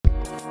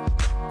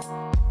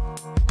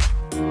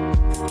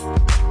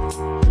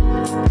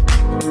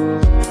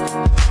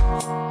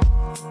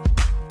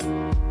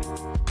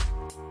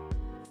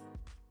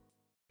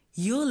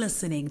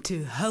listening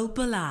to Hope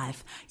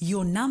Alive,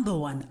 your number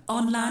one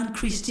online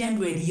Christian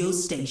radio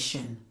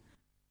station.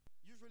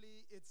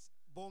 Usually it's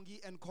Bongi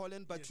and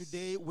Collen, but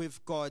today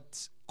we've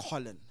got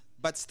Collen.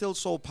 But still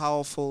so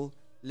powerful,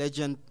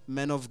 legend,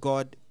 man of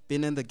God,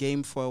 been in the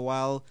game for a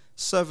while,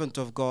 servant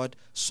of God.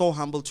 So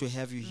humble to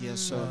have you here,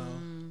 sir.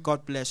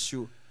 God bless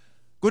you.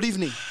 Good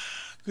evening.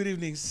 Good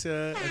evening,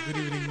 sir. Good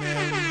evening,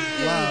 ma'am.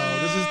 Wow,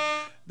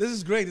 this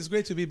is great. It's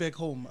great to be back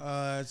home.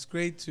 It's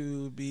great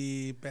to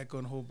be back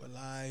on Hope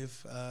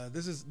Alive.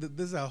 This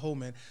is our home,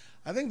 man.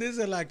 I think this is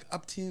a like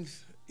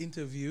 18th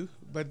interview,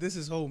 but this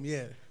is home,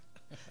 yeah.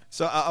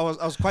 So I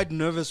was quite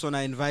nervous when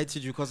I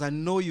invited you because I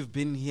know you've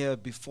been here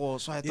before.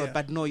 So I thought,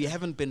 but no, you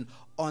haven't been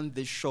on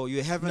this show.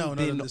 You haven't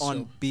been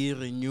on Be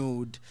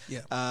Renewed.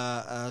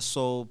 Yeah.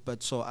 So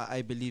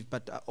I believe,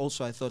 but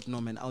also I thought, no,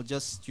 man, I'll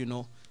just,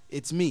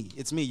 it's me.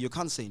 You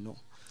can't say no.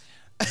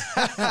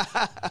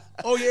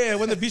 Oh yeah,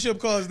 when the bishop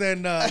calls, then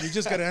you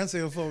just gotta answer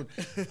your phone.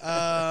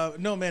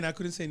 No, man, I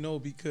couldn't say no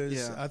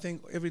because I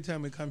think every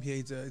time we come here,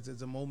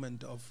 it's a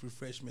moment of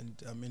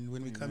refreshment. I mean,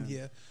 when we come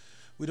here,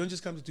 we don't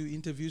just come to do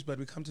interviews, but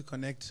we come to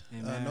connect,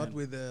 not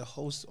with the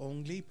host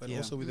only, but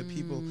also with the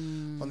people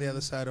on the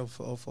other side of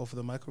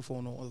the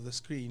microphone or the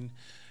screen.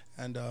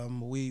 And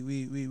we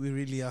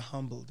really are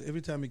humbled. Every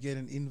time we get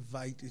an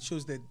invite, it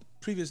shows that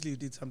previously you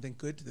did something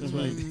good. That's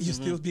why you're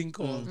still being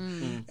called.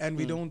 And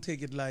we don't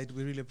take it light.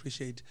 We really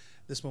appreciate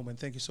this moment.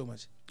 Thank you so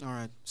much. All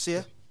right. See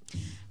ya.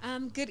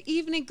 Good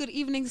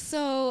evening.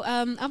 So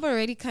I've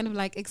already kind of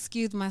like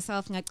excused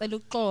myself. But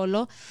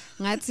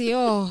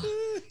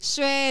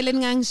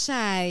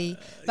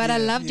I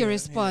loved your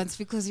response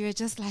because you were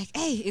just like,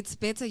 hey, it's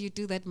better you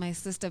do that, my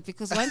sister,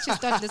 because once you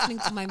start listening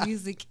to my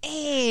music,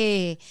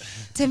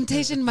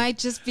 temptation might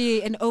just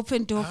be an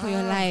open door for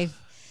your life.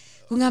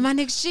 It's not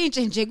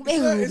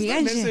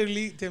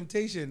necessarily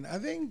temptation. I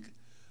think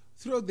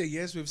throughout the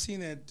years, we've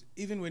seen that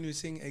even when we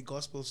sing a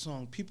gospel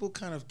song, people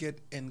kind of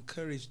get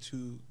encouraged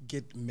to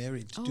get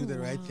married, to do the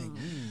right thing,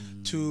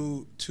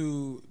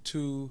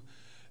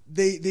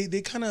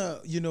 they kind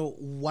of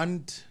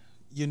want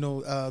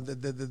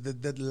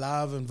that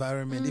love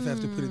environment, if I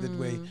have to put it that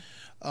way.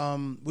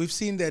 We've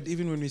seen that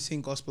even when we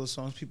sing gospel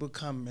songs, people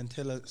come and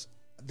tell us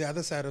the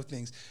other side of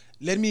things.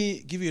 Let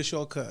me give you a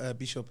shock,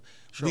 Bishop.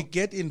 Sure. We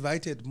get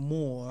invited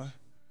more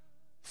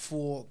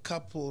for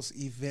couples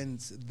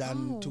events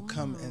than to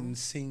come and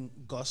sing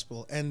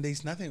gospel, and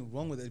there's nothing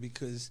wrong with it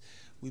because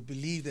we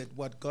believe that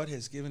what God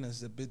has given us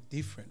is a bit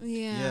different.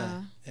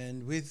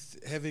 And with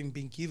having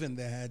been given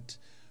that,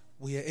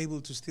 we are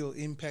able to still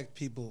impact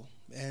people,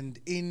 and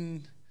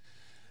in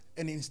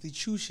an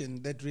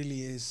institution that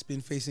really has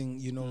been facing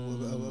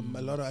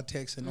a lot of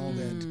attacks and all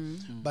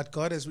that, but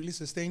God has really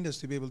sustained us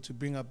to be able to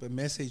bring up a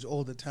message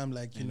all the time,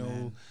 like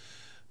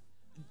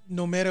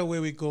no matter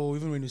where we go,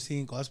 even when you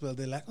sing gospel,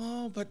 they're like,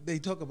 but they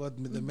talk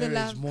about the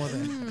marriage more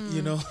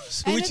than,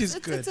 so which is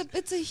good.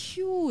 It's a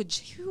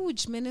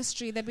huge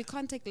ministry that we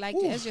can't take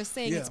lightly. As you're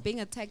saying, it's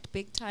being attacked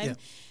big time.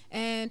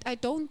 And I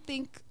don't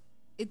think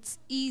it's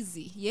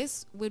easy.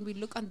 Yes, when we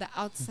look on the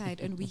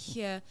outside and we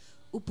hear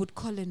Uput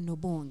Collin no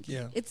Bong.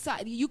 It's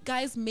you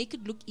guys make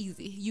it look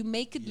easy. You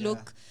make it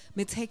look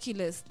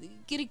meticulous.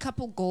 Get a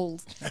couple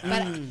goals,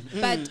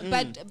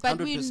 but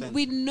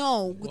we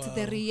know with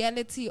the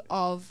reality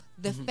of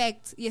the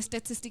fact. Yes,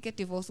 statistic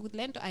divorce with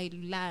land I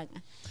lang.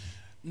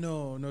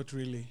 No, not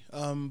really.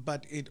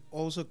 But it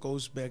also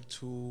goes back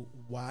to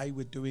why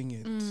we're doing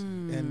it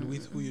and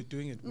with who you're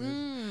doing it with.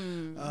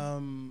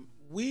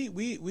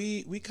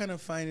 We kind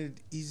of find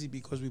it easy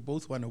because we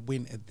both want to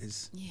win at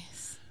this.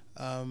 Yes.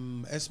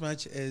 As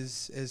much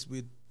as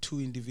with two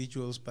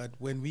individuals, but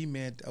when we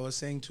met, I was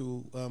saying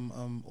to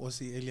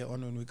Ossie earlier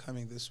on when we're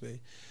coming this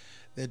way,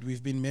 that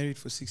we've been married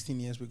for 16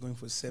 years. We're going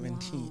for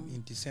 17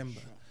 in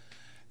December.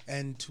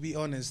 And to be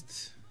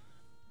honest,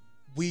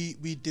 we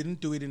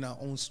didn't do it in our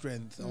own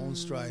strength, our own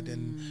stride,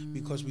 and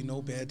because we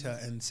know better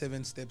and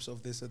 7 steps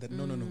of this or that.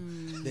 No.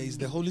 There is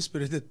the Holy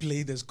Spirit at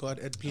play. There's God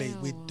at play.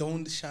 We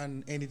don't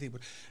shun anything,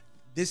 but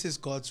this is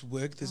God's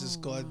work. This is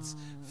God's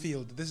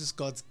field. This is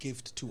God's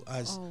gift to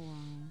us.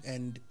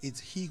 And it's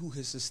He who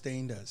has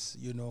sustained us,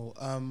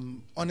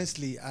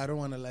 Honestly, I don't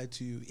want to lie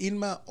to you. In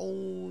my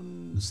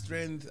own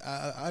strength,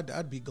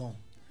 I'd be gone.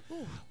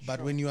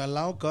 But when you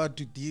allow God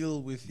to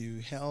deal with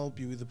you, help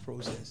you with the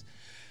process,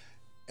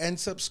 and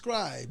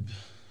subscribe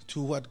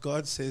to what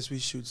God says we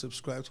should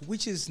subscribe to,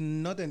 which is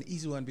not an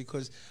easy one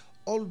because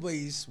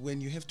always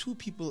when you have two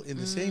people in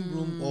the same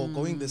room or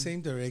going the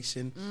same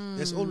direction,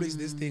 there's always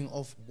this thing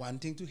of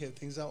wanting to have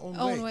things our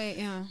own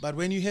way. But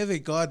when you have a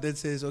God that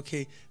says,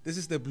 okay, this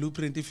is the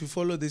blueprint, if you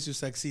follow this you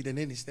succeed, and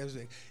then he steps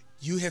back,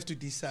 you have to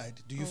decide,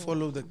 do you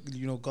follow the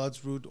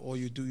God's route or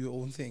you do your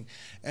own thing?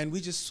 And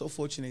we're just so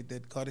fortunate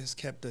that God has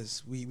kept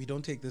us. We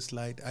don't take this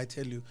light. I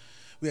tell you,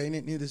 we are in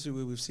an industry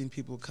where we've seen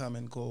people come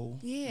and go,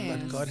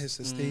 but God has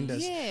sustained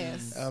us.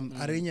 This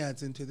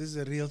is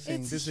a real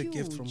thing. This is a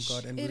gift from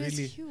God, and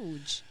we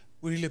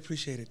really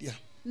appreciate it. Yeah.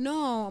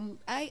 No,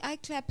 I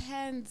clap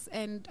hands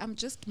and I'm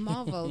just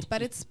marveled.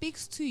 But it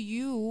speaks to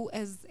you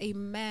as a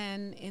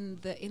man in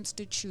the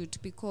institute,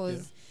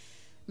 because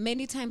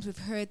many times we've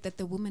heard that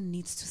the woman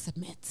needs to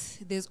submit.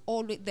 There's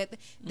always that.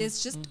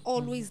 There's just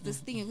always this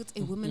thing that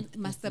a woman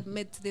must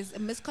submit. There's a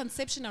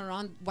misconception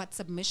around what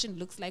submission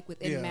looks like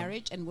within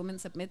marriage and women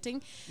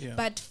submitting.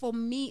 But for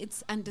me,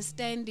 it's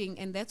understanding,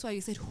 and that's why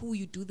you said who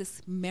you do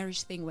this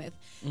marriage thing with.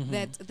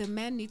 That the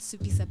man needs to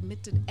be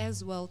submitted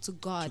as well to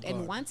God.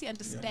 And once he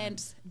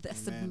understands the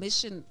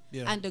submission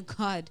under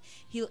God,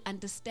 he'll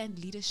understand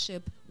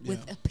leadership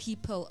with a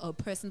people or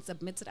person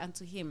submitted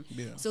unto him.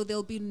 So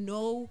there'll be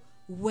no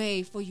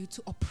way for you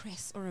to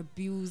oppress or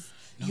abuse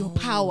your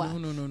power,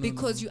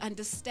 because you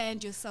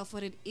understand yourself,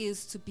 what it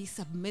is to be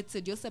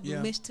submitted. You're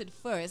submitted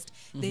first,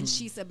 then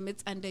she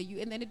submits under you,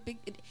 and then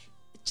it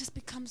just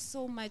becomes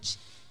so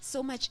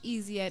much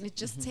easier, and it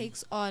just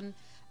takes on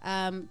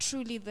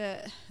truly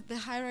the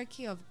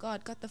hierarchy of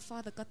God the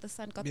Father, God the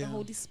Son, God the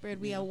Holy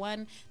Spirit. We are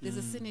one. There's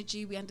a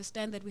synergy. We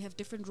understand that we have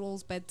different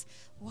roles, but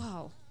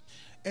wow.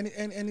 And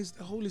it's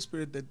the Holy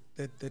Spirit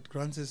that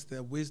grants us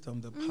the wisdom,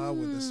 the power,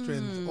 the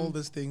strength, all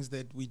those things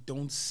that we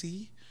don't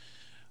see,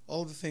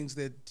 all the things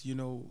that,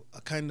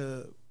 are kind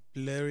of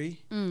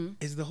blurry.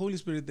 It's the Holy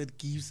Spirit that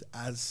gives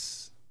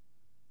us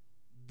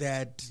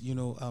that,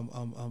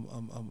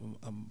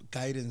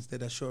 guidance,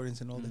 that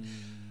assurance and all that.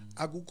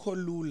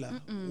 Akukho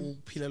lula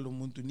ukuphila lo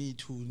muntu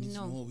needs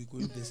more, we go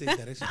in the same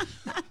direction.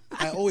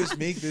 I always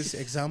make this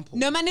example.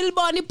 Noma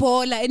nilibona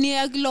ibhola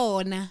eniya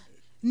kulona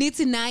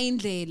nithi nayi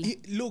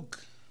indlela. Look,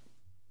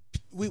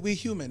 we're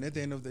human at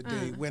the end of the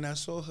day. When I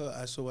saw her,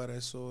 I saw what I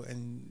saw,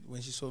 and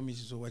when she saw me,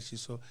 she saw what she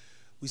saw.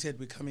 We said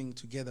we're coming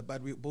together,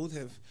 but we both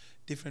have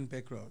different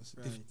backgrounds.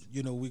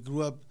 Right. We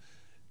grew up,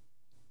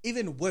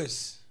 even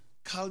worse,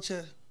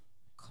 culture,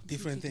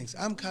 different things.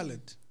 I'm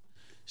colored,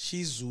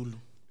 she's Zulu.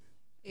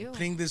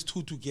 Bring these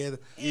two together,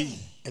 and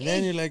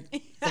then you're like,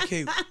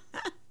 okay,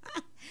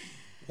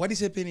 what is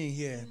happening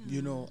here?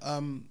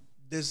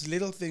 There's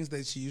little things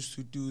that she used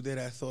to do that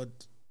I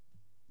thought,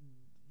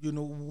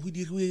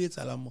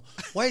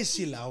 why is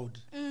she loud?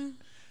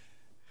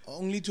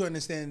 Only to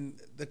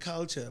understand the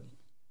culture,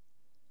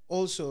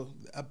 also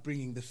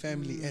upbringing, the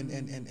family,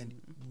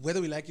 and whether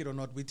we like it or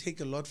not, we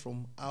take a lot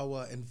from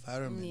our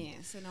environment.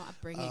 Yes, and our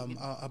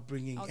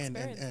upbringing. Our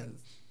and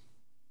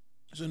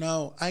so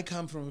now I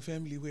come from a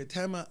family where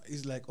Tama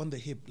is like on the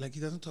hip, like he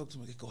doesn't talk to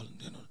me, Collen,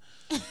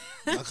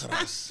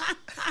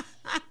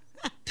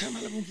 Tama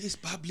is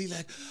probably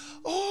like,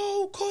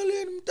 oh,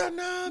 Collin,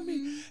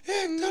 Mtanami,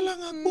 hey, and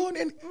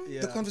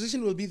the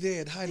conversation will be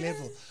there at high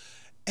level.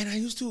 And I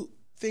used to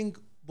think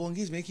Bongi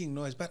is making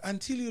noise, but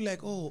until you're like,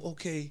 oh,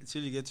 okay.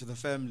 Until you get to the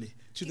family.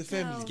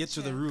 Get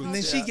to the roots. And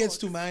then she gets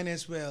to mine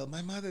as well.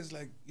 My mother's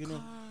like,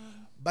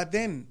 But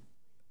then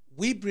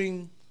we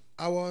bring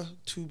our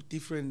two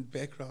different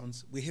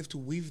backgrounds. We have to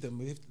weave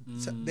them.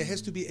 So there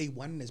has to be a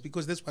oneness,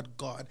 because that's what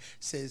God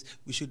says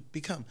we should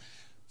become.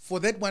 For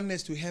that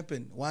oneness to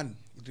happen,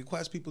 it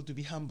requires people to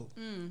be humble.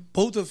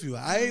 Both of you.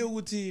 I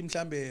would see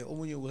Mtlambe,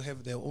 Omunye will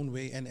have their own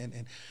way,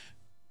 and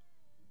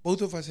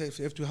both of us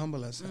have to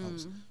humble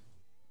ourselves.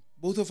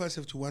 Both of us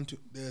have to want to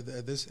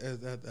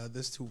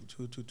this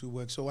to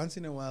work. So once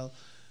in a while,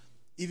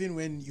 even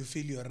when you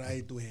feel you're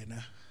right,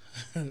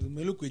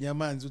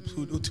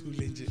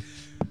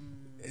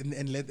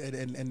 and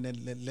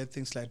let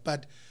things slide.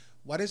 But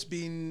what has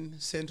been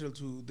central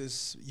to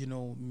this,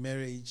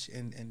 marriage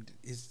and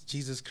is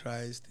Jesus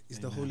Christ, is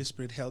the Holy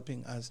Spirit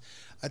helping us.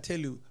 I tell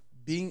you,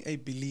 being a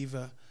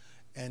believer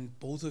and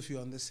both of you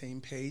on the same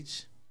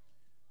page,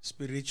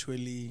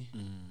 spiritually,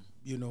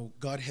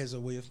 God has a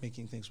way of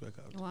making things work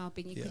out. Wow,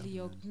 being equally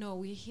yoked. No,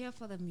 we're here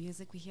for the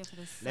music. We're here for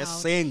the sound.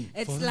 Let's sing.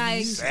 It's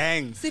like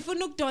sing.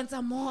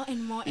 Dancer more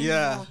and more and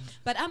more.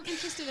 But I'm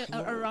interested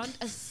around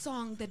a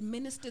song that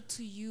ministered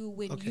to you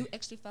when you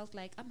actually felt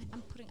like I'm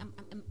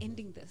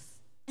ending this.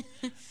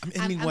 I'm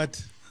ending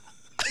what?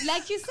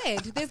 Like you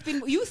said,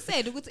 you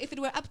said if it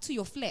were up to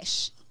your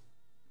flesh.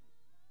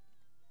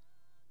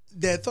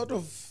 The thought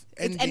of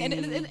ending,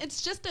 and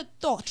it's just a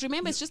thought.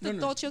 Remember, it's just a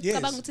thought.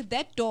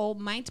 That door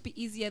might be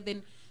easier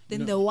than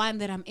the one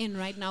that I'm in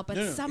right now. But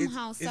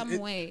somehow, some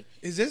way,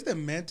 it's just a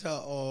matter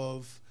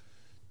of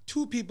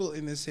two people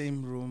in the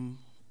same room,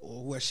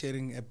 or who are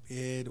sharing a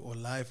bed or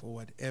life or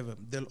whatever.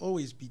 There'll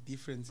always be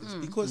differences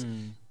because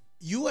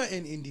you are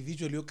an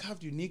individual. You're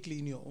carved uniquely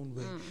in your own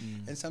way,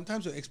 and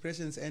sometimes your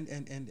expressions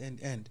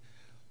end.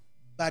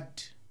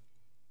 But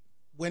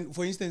when,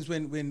 for instance,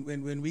 when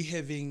we're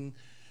having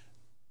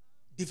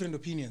different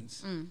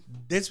opinions,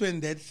 that's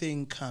when that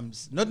thing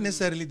comes. Not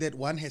necessarily that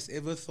one has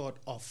ever thought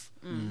of.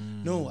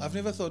 No, I've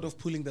never thought of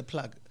pulling the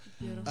plug.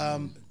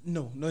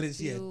 No, not as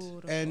yet.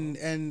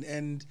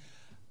 And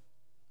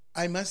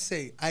I must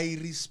say, I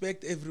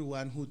respect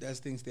everyone who does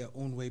things their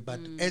own way. But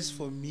as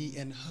for me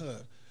and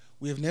her,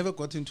 we have never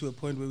gotten to a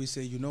point where we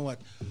say, you know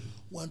what,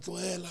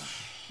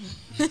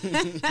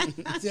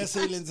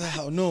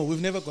 No,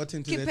 we've never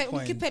gotten to that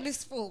point. Keep it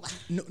full.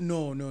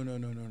 No.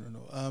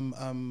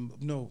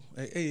 No.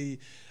 Hey,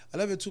 I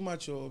love it too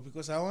much,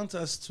 because I want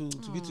us to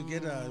be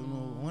together. I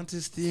want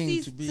this thing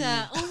Sister, to be.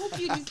 I hope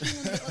you're listening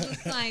on the other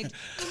side.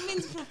 It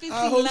means professing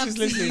I hope love she's to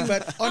listening, you.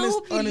 but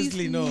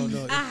honestly,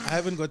 no. Ah. I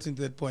haven't gotten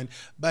to that point.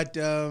 But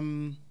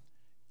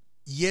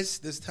yes,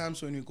 there's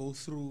times when you go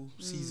through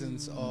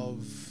seasons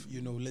of,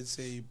 let's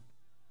say,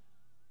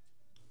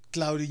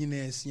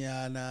 cloudiness,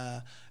 and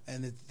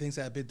things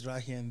are a bit dry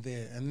here and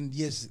there. And then,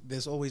 yes,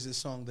 there's always a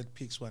song that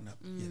picks one up.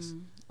 Yes.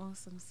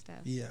 Awesome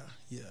stuff. Yeah.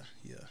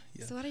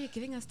 So what are you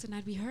giving us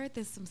tonight? We heard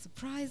there's some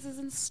surprises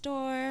in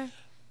store.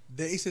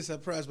 There is a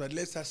surprise, but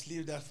let's just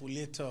leave that for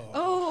later.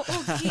 Oh,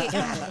 okay.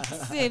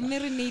 Say,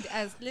 marinate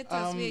us. Let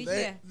us be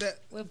here.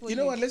 You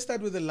know what? Let's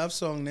start with the love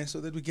song next,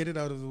 so that we get it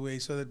out of the way,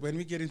 so that when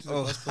we get into the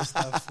gospel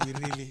stuff, we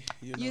really,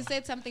 You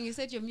said something. You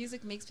said your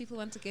music makes people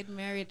want to get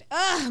married.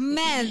 Oh,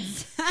 man.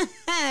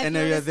 And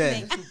now you're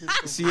there.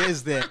 She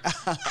is there.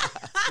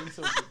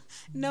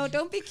 No,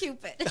 don't be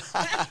Cupid.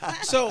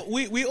 So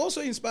we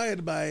also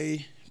inspired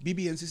by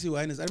BB and CC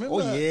Winers. I remember.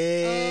 Oh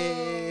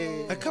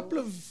yeah. A couple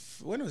of,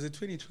 when was it?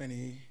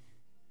 2020.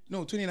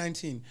 No,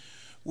 2019.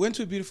 Went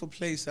to a beautiful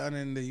place down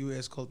in the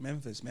US called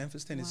Memphis,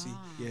 Tennessee. Wow.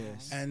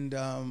 Yes. And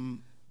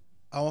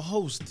our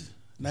host,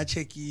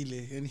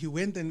 Nachekile, and he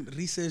went and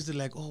researched it,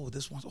 like,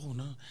 this one,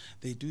 no,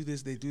 they do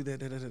this, they do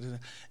that, da, da, da, da.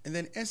 And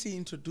then as he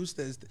introduced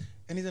us,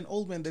 and he's an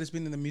old man that has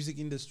been in the music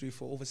industry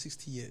for over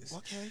 60 years.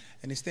 Okay.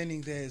 And he's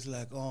standing there, is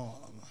like,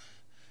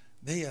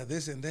 they are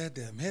this and that,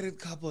 they're a married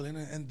couple,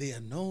 and they are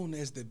known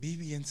as the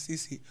BB and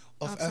CC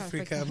of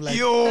Africa. I'm like,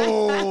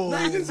 yo!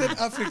 He just said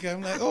Africa.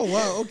 I'm like, oh,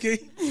 wow, okay.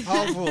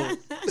 Powerful.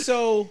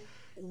 So,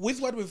 with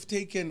what we've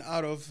taken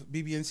out of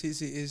BB and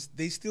CC is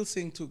they still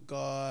sing to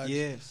God.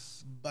 Yes.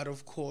 But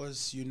of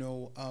course, the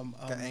angle.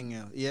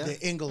 Yeah. The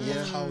angle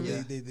of how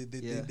Yeah.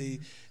 they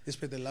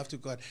spread their love to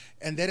God.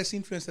 And that has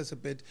influenced us a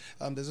bit.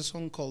 There's a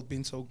song called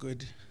Been So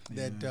Good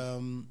that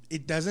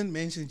it doesn't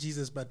mention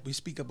Jesus, but we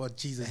speak about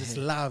Jesus. It's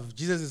love.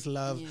 Jesus is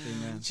love. Yeah.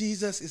 Amen.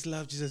 Jesus is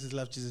love. Jesus is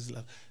love. Jesus is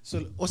love.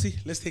 So, Ossie,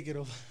 let's take it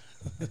over.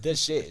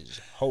 This is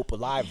Hope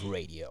Alive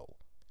Radio,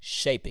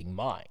 shaping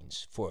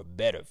minds for a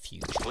better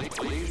future.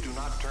 Please do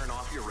not turn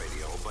off your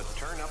radio, but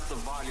turn up the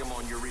volume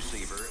on your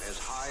receiver as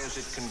high as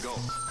it can go.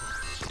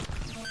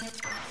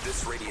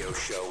 This radio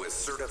show is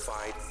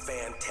certified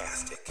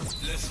fantastic.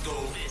 Let's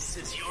go. This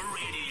is your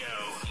radio,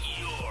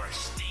 your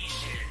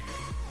station.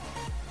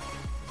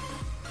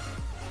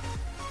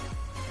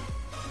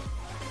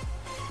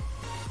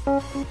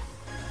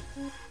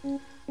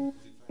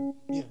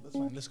 Yeah, that's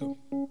fine. Let's go.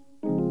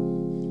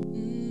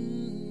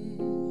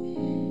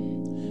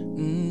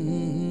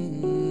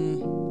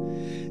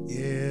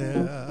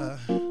 Yeah.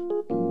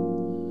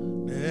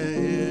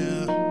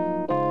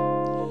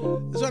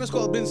 This one is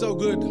called Been So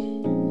Good.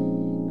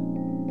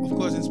 Of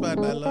course,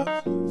 inspired by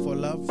love, for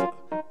love,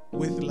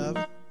 with love.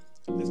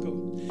 Let's go.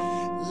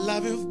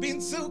 Love, you've been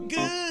so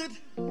good.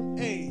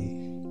 Hey.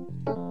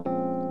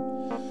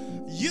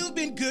 You've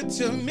been good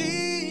to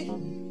me.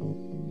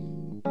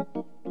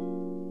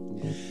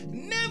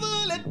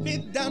 Never let me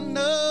down,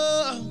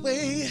 no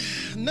way,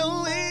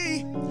 no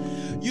way.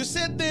 You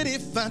said that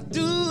if I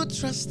do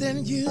trust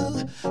in you,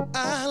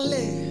 I'll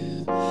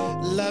live.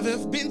 Love,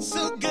 you've been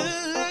so good.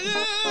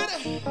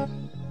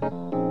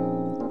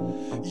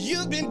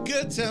 You've been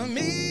good to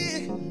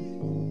me.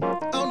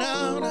 Oh,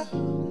 no.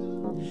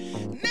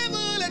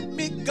 Never let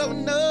me go,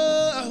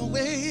 no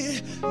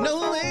way,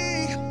 no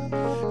way.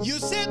 You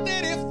said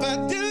that if I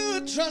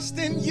do trust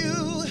in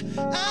you,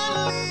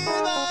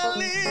 I'll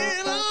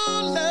live,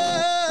 oh,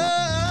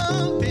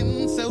 love.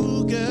 Been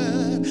so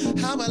good.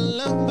 How I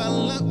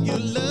love you,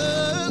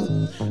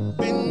 love.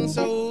 Been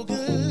so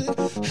good.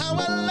 How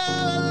I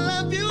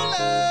love you,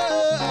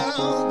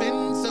 love.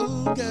 Been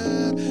so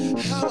good.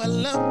 How I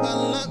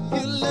love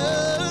you,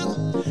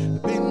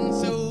 love. Been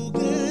so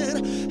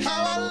good.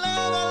 How I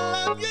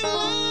love you,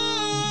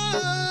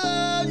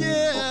 love.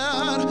 Yeah.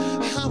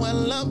 How I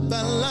love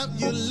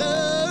you,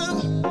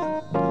 love.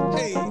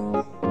 Hey.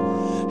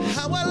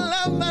 How I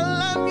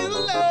love you,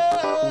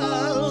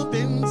 love.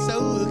 Been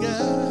so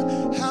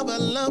good. How I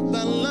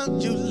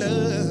love you,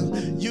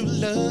 love. You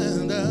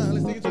love.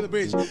 Let's take it to the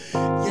bridge.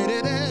 Get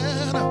it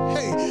out.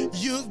 Hey,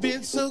 you've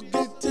been so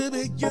good to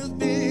me. You've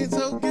been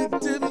so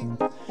good to me.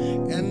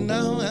 And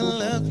now I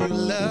love you,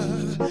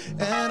 love.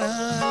 And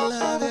I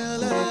love you,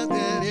 love.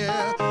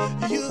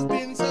 Yeah. You've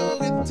been so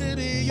good to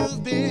me.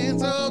 You've been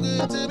so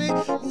good to me.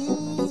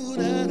 Ooh,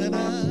 da da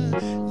da,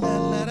 la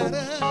la da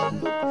da.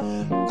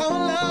 Oh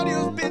Lord,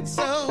 you've been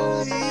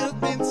so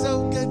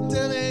good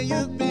to me.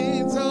 You've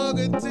been so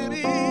good to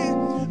me.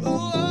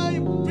 Oh, I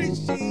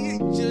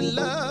appreciate your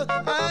love.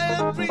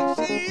 I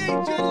appreciate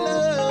your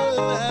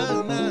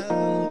love.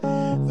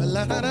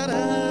 La da da da.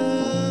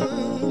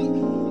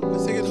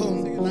 Let's take it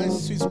home.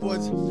 Nice sweet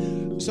spot.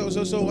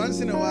 So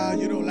once in a while,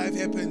 life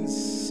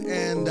happens,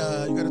 and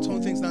you gotta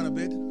tone things down a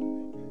bit,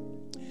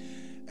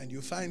 and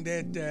you find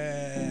that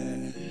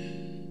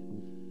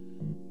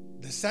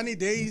the sunny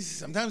days,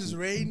 sometimes it's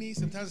rainy,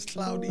 sometimes it's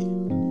cloudy,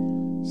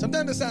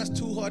 sometimes the sun's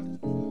too hot.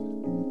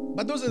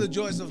 But those are the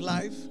joys of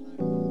life.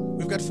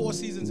 We've got 4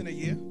 seasons in a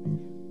year.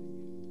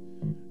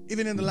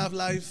 Even in the love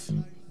life,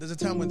 there's a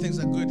time when things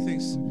are good,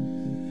 things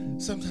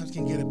sometimes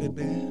can get a bit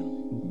bad.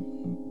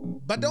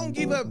 But don't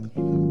give up.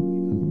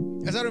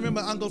 As I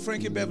remember Uncle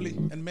Frankie Beverly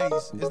and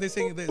Maze, as they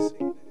sing this.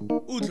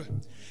 Udra.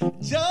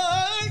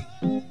 Joy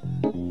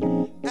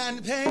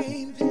and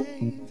pain,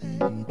 pain,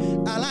 pain.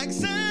 I like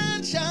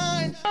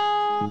sunshine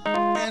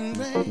and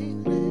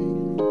rain,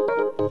 rain.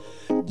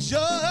 Joy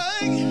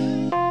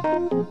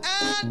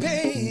and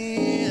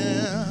pain.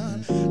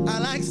 I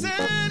like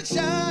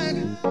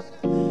sunshine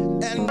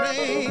and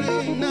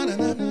rain. No, no,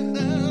 no, no,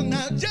 no,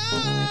 no. Joy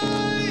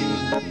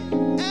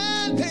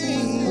and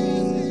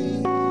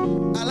pain.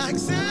 I like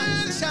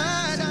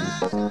sunshine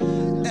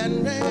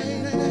and rain.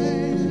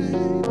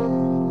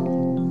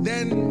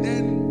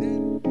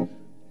 Then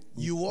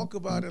you walk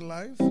about in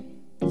life,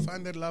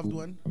 find that loved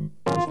one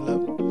that you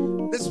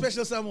love, that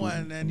special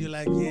someone, and you're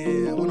like,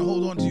 yeah, I want to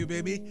hold on to you,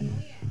 baby,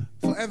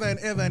 forever and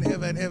ever and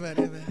ever and ever and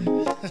ever.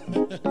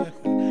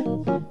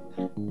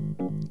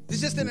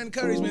 It's just an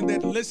encouragement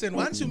that, listen,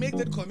 once you make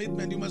that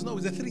commitment, you must know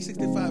it's a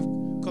 365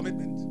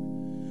 commitment.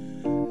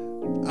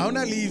 I want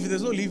to leave.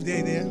 There's no leave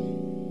day there.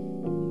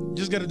 You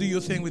just got to do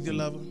your thing with your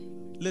lover.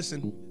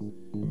 Listen.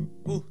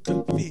 Ooh,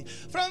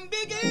 from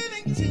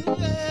beginning to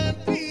end,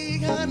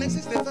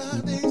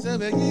 365 days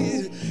of a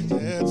year.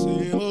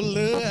 Same old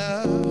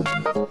love,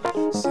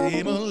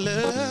 same old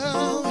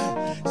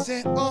love.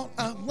 Say all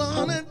I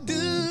wanna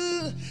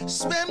do,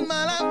 spend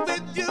my life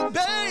with you,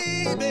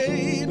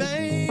 baby,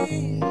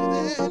 baby.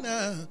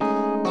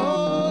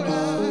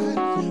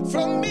 Alright,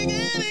 from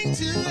beginning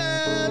to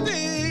end,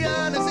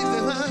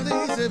 365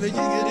 days of a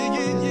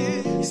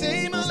year.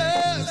 Same old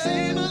love,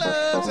 same old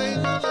love, same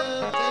old love.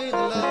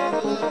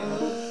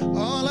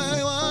 All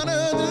I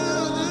wanna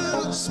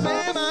do,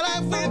 spend my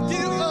life with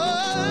you. Oh,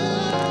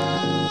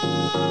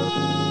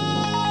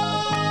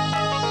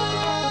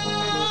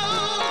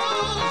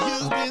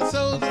 you've been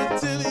so good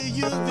to me.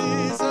 You've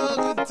been so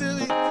good to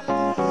me.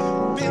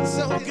 Been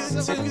so good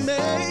to me.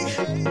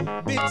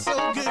 Been so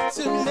good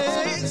to me.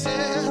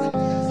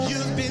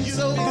 You've been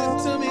so good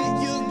to me.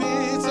 You've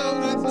been so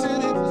good to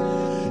me.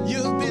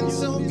 You've been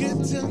so good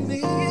to me.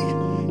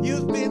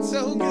 You've been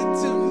so good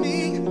to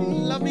me.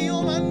 Love me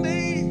on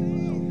Monday.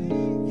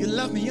 You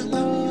love me on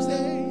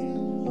Tuesday.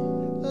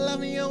 Love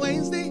me on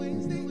Wednesday.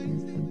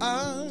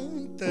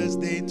 On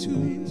Thursday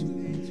too.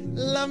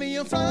 Love me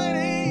on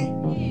Friday.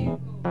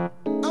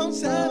 On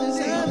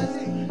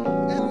Saturday.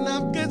 And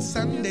I've got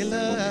Sunday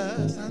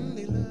love.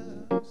 Sunday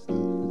love.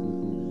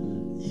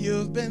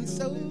 You've been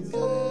so good.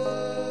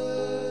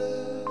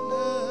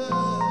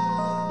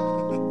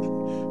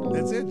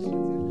 That's it.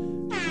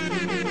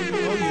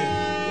 Oh yeah.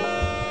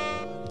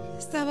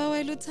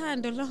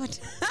 Lord.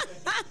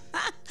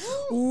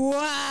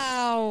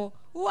 Wow.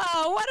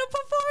 Wow, what a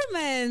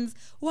performance.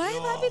 Why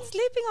have I been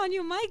sleeping on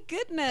you? My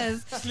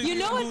goodness. You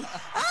know what?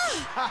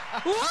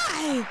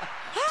 Why?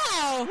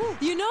 How?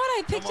 You know what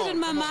I pictured in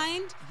my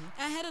mind?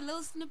 I had a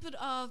little snippet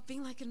of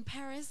being like in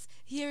Paris,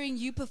 hearing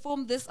you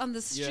perform this on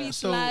the streets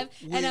so live,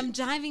 and I'm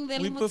jiving there.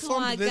 We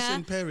performed this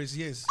in Paris,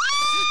 yes.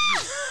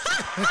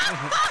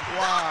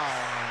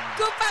 Wow.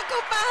 Kupa,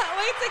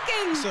 wait a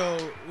second. So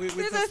we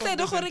performed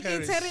this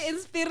in Paris. In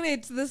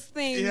spirit, this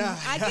thing. Yeah.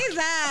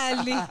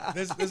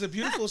 Akizali. There's a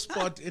beautiful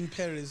spot in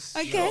Paris.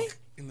 Okay.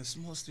 In the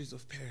small streets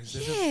of Paris.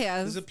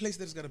 There's a place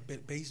that's got a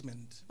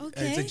basement.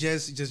 Okay. It's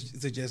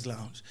a jazz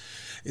lounge.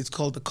 It's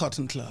called the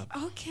Cotton Club.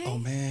 Okay. Oh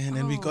man,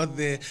 and we got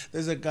there.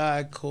 There's a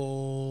guy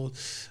called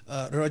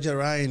Roger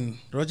Ryan.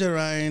 Roger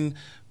Ryan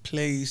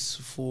plays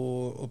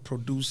for or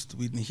produced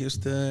Whitney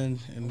Houston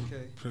and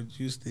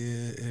produced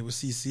the with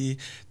CC,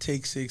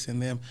 Take 6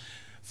 and them.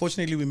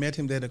 Fortunately, we met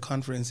him there at a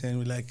conference and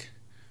we're like,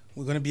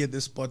 we're going to be at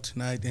this spot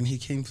tonight, and he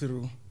came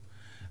through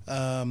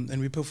and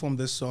we performed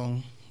this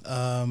song.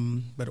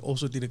 But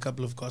also did a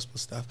couple of gospel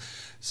stuff.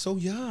 So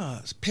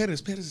yeah,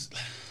 Paris,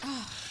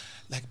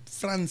 like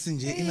France in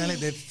like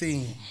that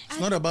thing. It's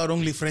not about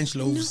only French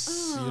loaves,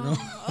 you know.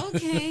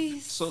 Okay.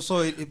 So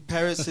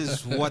Paris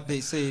is what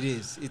they say it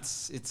is. It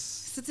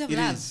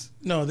is.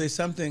 No, there's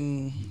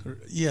something.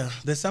 Yeah,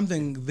 there's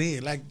something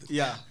there. Like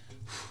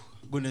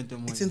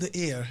it's in the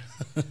air.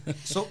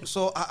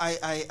 So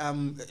I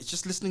am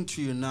just listening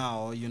to you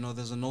now. You know,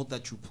 there's a note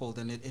that you pulled,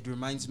 and it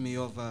reminds me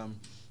of.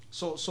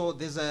 So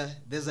there's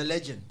a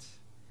legend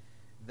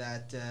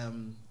that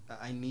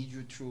I need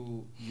you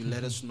to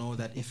let us know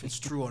that if it's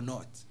true or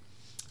not.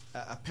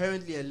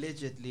 Apparently,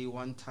 allegedly,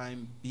 one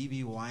time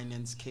BB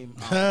Winans came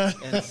out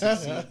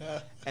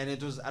and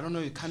it was, I don't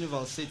know,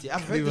 Carnival City.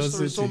 I've heard this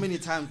story so many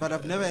times, but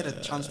I've never had a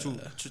chance to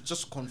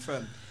just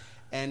confirm.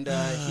 And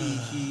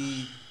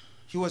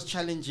he was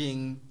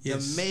challenging the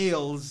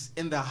males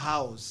in the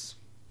house.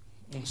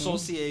 So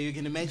see, you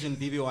can imagine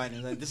BB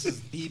Winans, and this is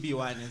BB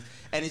Winans,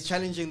 and he's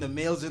challenging the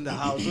males in the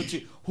house.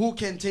 Who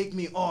can take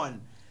me on?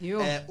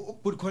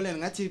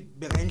 Collen,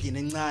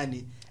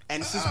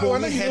 and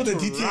Sisbonge had to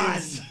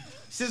run.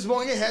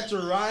 Sisbonge had to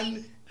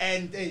run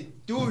And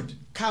dude,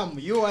 come!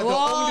 You are the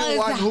only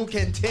one who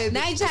can tear this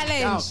Night thing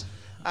challenge.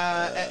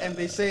 down. And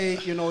they say,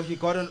 you know,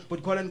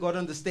 but Colin got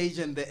on the stage,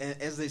 and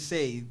as they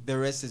say, the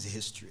rest is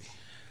history.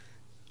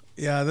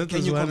 Yeah, that Can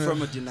was you one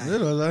confirm or of, deny?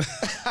 that was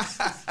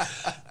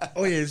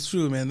oh yeah, it's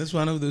true, man. That's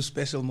one of those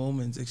special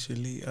moments,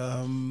 actually.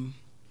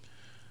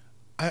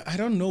 I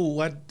don't know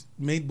what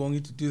made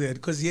Bongi to do that,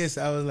 because yes,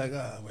 I was like,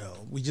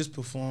 well, we just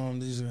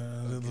performed,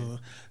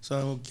 so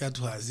I got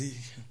to Hazi.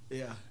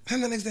 Yeah.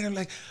 And the next day I'm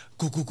like,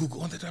 go.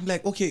 I'm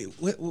like, okay,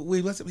 wait,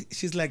 what's?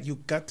 She's like, you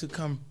got to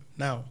come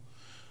now.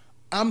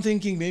 I'm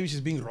thinking maybe she's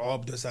being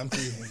robbed or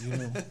something, you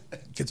know.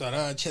 Gets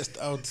her chest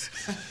out.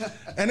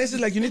 And I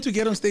said, like, you need to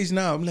get on stage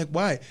now. I'm like,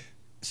 why?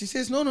 She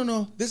says,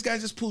 no. This guy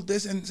just pulled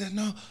this and said,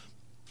 no.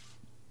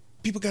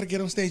 People got to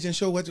get on stage and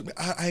show what.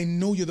 I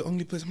know you're the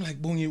only person. I'm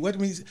like, Bongi, what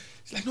means?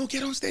 She's like, no,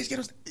 get on stage.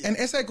 And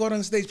as I got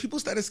on stage, people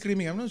started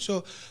screaming. I'm not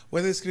sure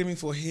whether they're screaming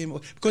for him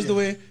or because there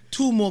were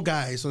two more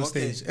guys on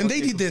stage. And they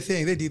did their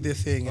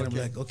thing. And I'm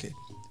like, okay.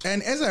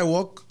 And as I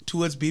walk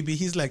towards BB,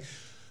 he's like,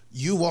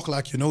 you walk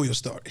like you know your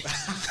story.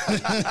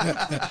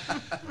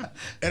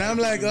 And I'm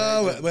like,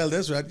 oh, well,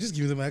 that's right. Just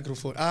give me the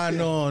microphone.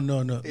 No.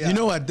 Yeah. You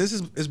know what? This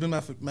has been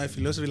my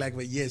philosophy. Like,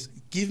 well, yes,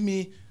 give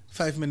me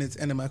 5 minutes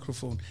and a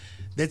microphone.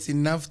 That's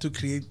enough to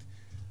create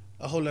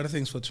a whole lot of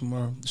things for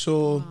tomorrow.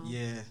 So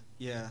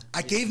yeah.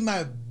 I gave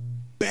my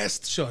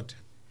best shot.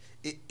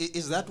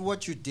 Is that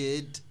what you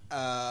did?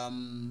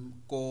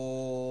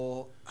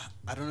 Go.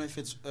 I don't know if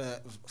it's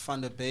Van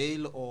der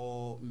Bale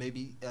or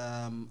maybe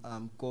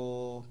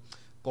go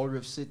Gold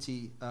Reef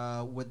City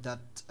with that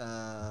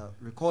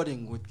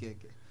recording with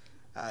Gege.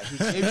 He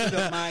came to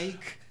the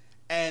mic.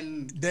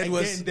 And that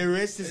again, the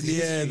rest is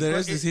history. Yeah, the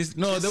rest is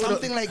history. No, there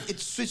something like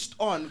it switched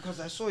on because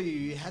I saw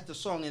you had the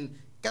song and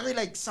carry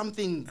like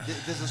something.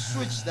 There's a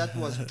switch that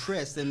was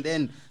pressed and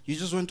then you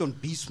just went on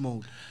beast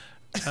mode.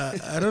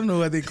 I don't know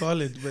what they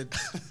call it, but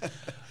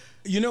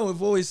you know,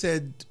 we've always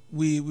said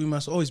we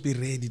must always be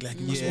ready. Like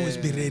we must always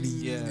be ready.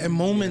 Yeah, a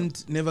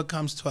moment never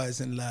comes twice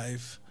in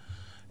life,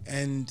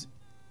 and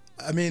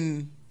I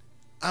mean,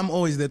 I'm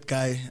always that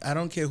guy. I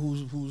don't care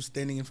who's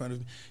standing in front of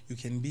me. You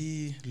can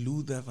be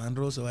Luther, Van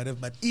Roos, or whatever.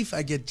 But if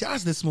I get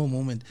just the small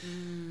moment,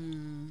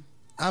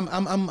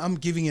 I'm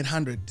giving it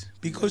 100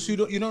 because you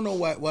don't know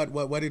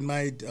what it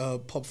might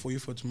pop for you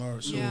for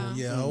tomorrow. So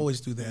I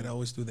always do that.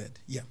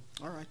 Yeah.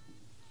 All right.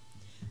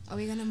 Are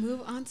we gonna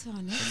move on to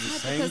our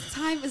next part? Because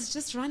time is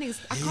just running.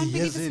 I can't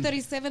believe it's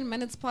 37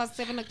 minutes past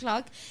 7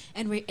 o'clock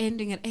and we're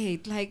ending at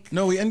 8. Like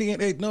no, we're ending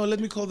at 8. No, let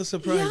me call the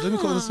surprise. Yeah, let me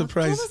call the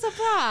surprise. Call the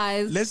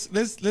surprise. Let's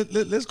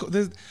go.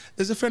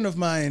 There's a friend of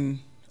mine.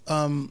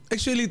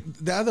 Actually,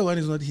 the other one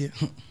is not here.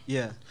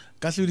 Yeah,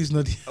 Kasuri is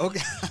not here.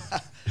 Okay.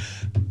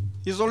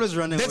 He's always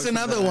running. That's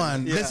another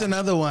one. Yeah. That's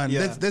another one.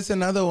 Yeah. That's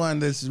another one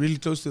that's really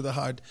close to the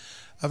heart.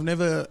 I've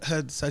never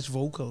heard such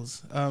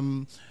vocals.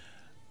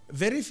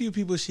 Very few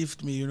people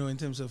shift me, you know, in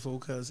terms of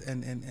vocals,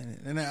 and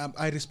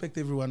I respect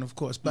everyone, of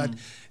course, but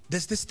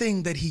there's this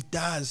thing that he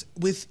does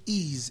with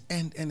ease,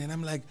 and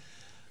I'm like,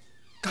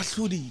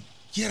 Kasuri,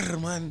 yeah,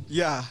 man,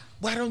 yeah.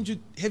 Why don't you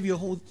have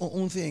your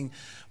own thing?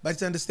 But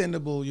it's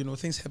understandable, you know,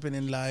 things happen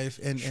in life,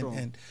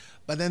 and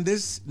but then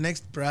this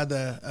next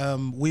brother,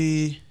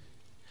 we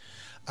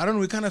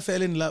kind of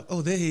fell in love.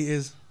 Oh, there he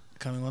is,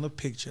 coming on the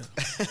picture.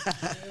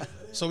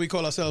 So we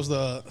call ourselves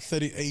the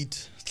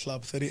 38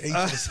 Club, 38.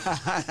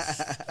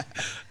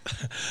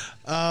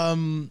 I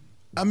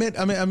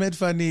met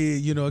Fanny,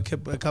 you know, a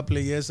couple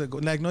of years ago.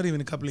 Like not even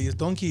a couple of years,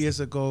 donkey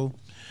years ago.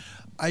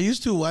 I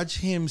used to watch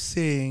him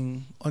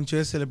sing on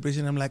Joyous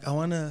Celebration. I'm like, I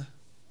want to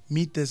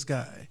meet this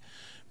guy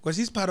because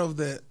he's part of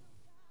the,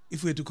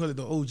 if we were to call it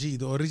the OG,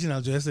 the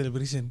original Joyous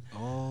Celebration.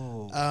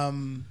 Oh.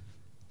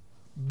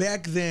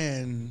 Back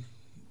then,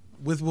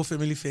 with War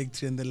Family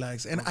Factory and the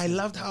likes. And I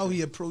loved how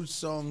he approached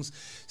songs,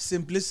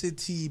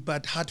 simplicity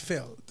but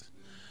heartfelt.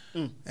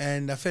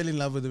 And I fell in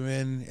love with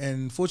him.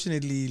 And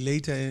fortunately,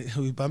 later,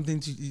 we bumped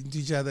into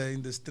each other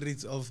in the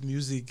streets of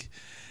music.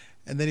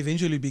 And then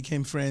eventually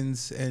became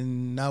friends.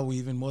 And now we're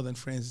even more than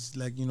friends.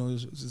 Like, you know,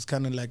 it's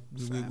kind of like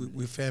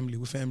we're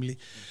family.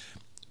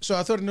 So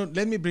I thought, no,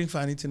 let me bring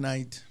Fanny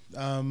tonight.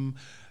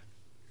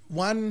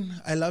 One,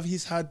 I love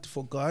his heart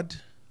for God.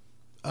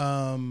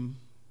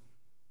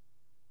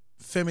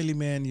 Family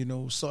man, you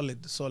know,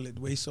 solid,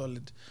 way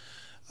solid.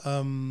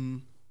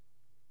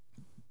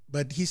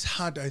 But his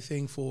heart, I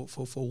think, for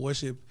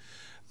worship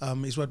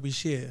is what we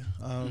share.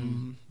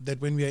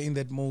 That when we are in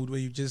that mode where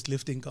you're just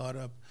lifting God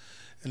up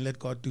and let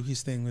God do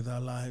his thing with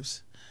our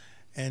lives.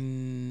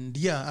 And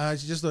yeah, I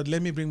just thought,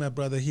 let me bring my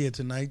brother here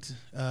tonight.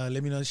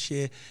 Let me not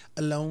share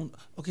alone.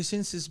 Okay,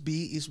 since this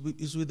B is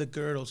with the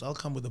girls, I'll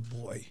come with a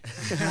boy.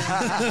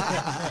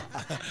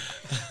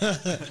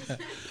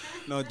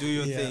 No, do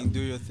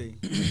your thing.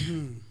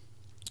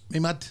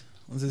 Mimat,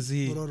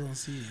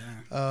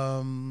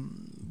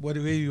 what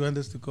way you want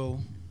us to go?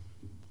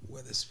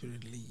 Where the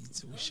Spirit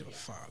leads, we shall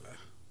follow.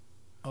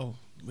 Oh,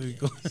 there you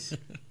go.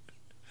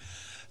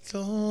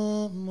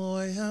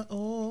 Tomoya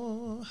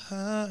o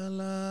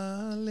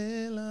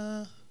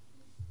halalela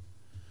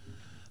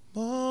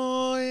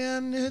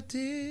Moya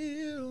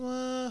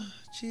Dilma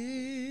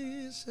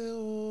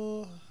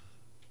Chiseo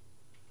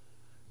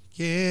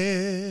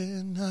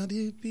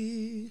Kenadipi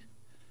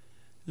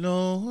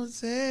Lo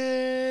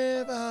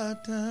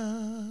Zebata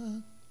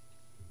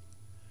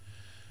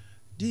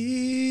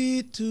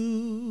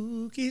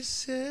Ditu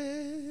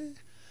Kise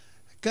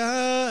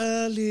Kalirato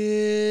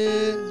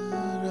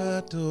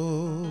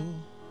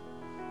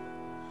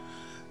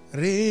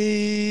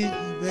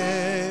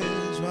Ribezwale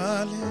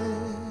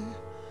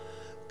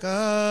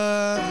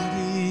Karifate,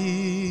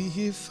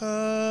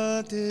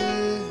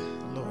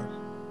 Lord.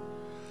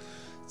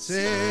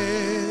 Zelomile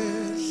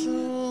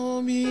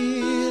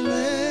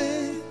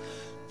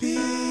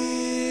Pila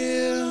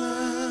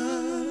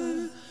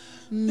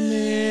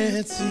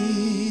Neti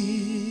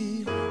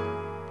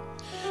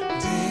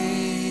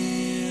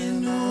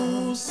Dino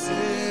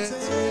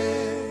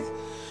Sete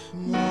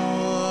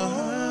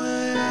Moya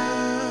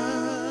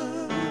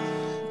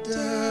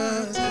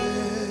Date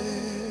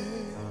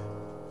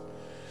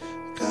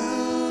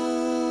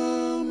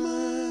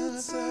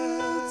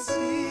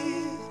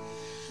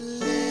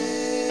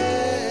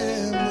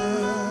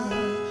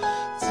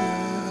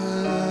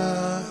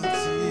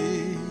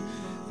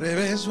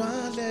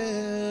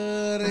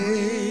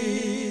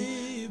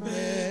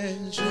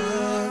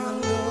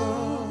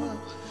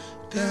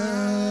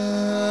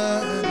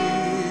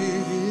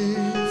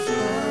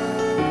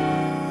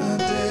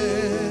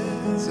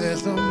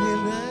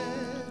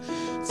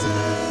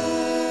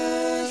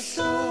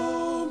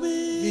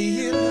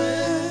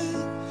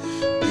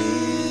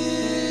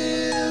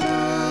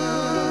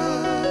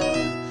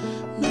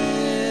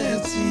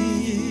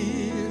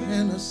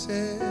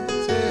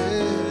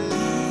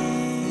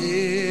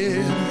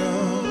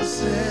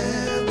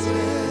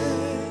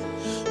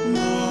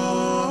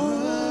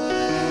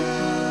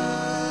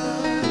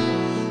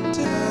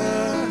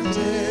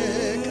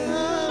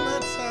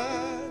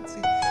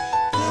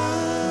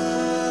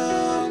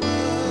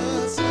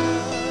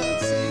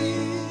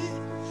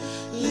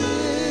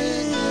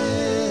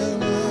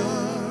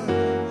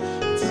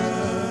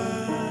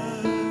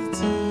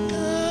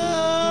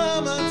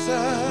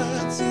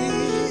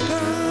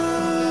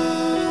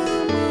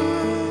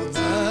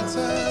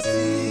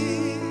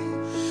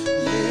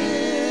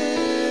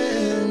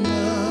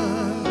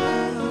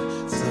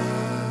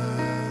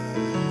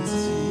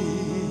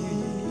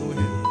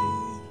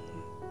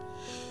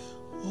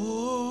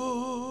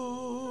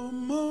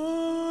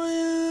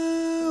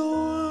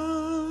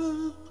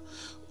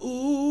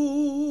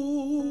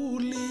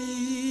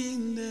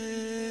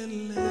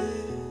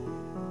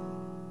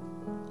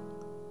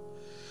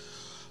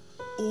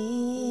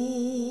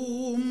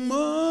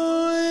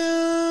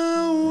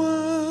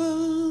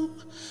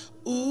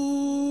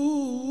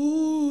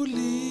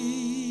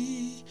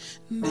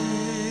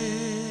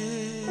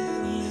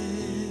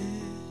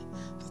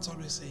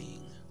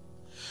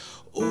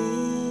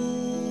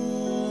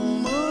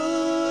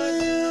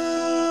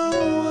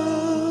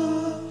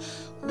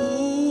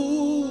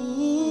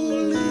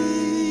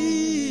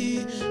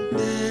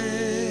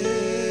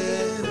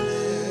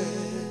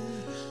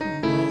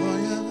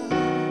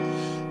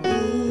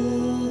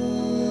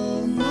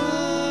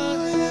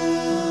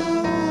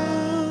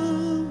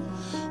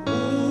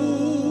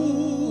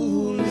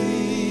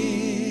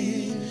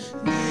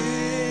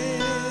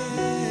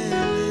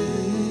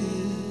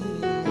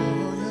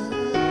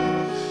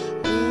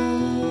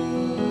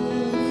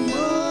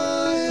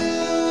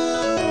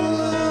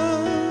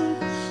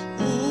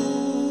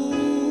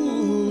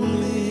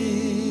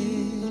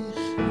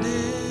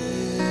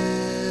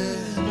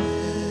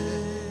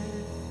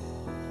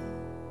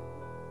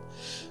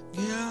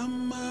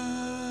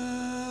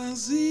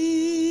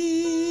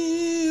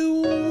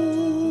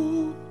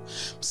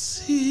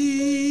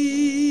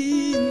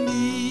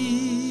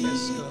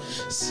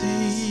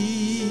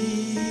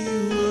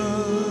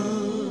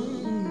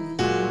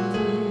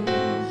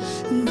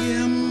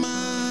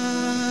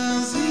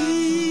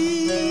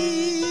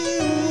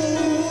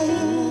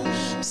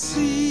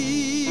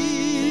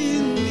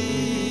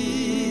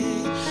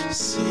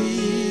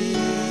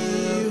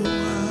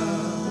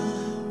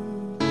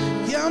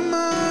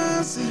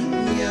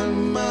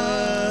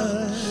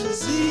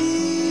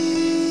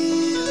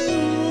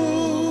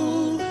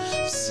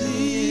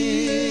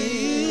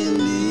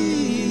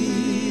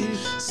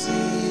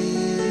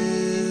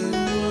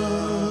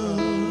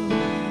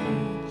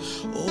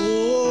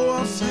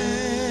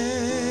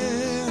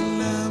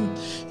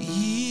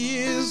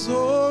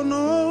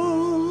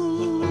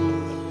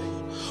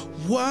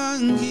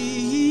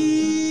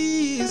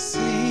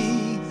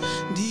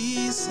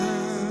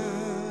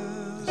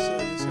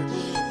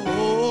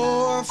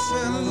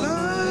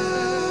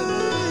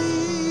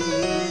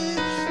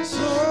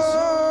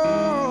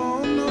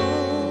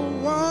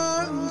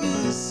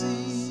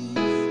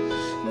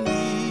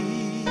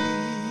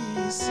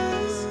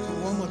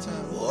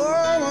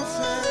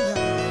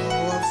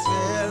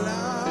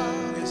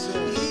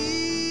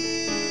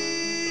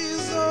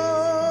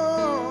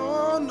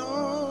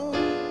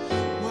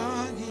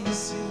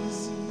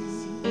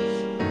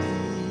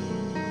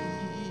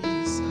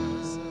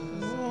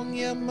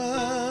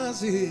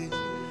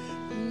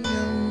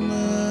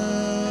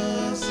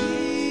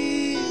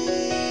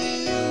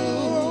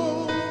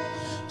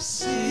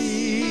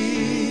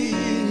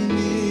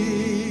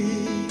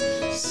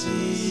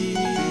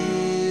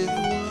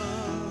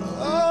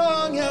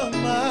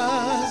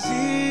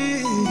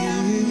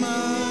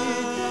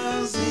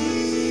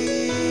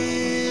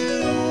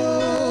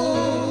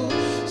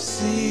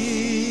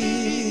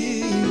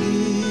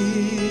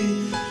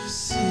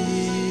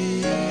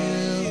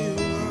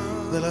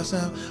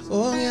Basa,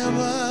 oh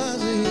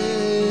yabazi,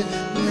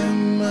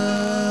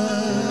 yamazi,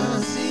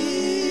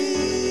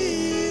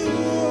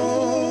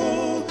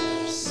 oh,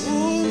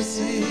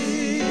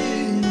 umsini,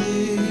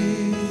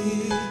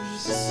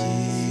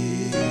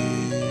 siwa,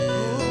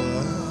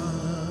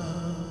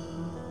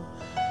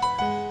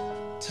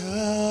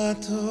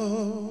 tato,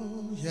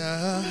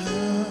 ya,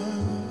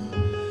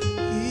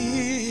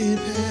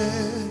 ipe.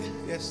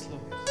 Yes,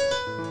 Lord.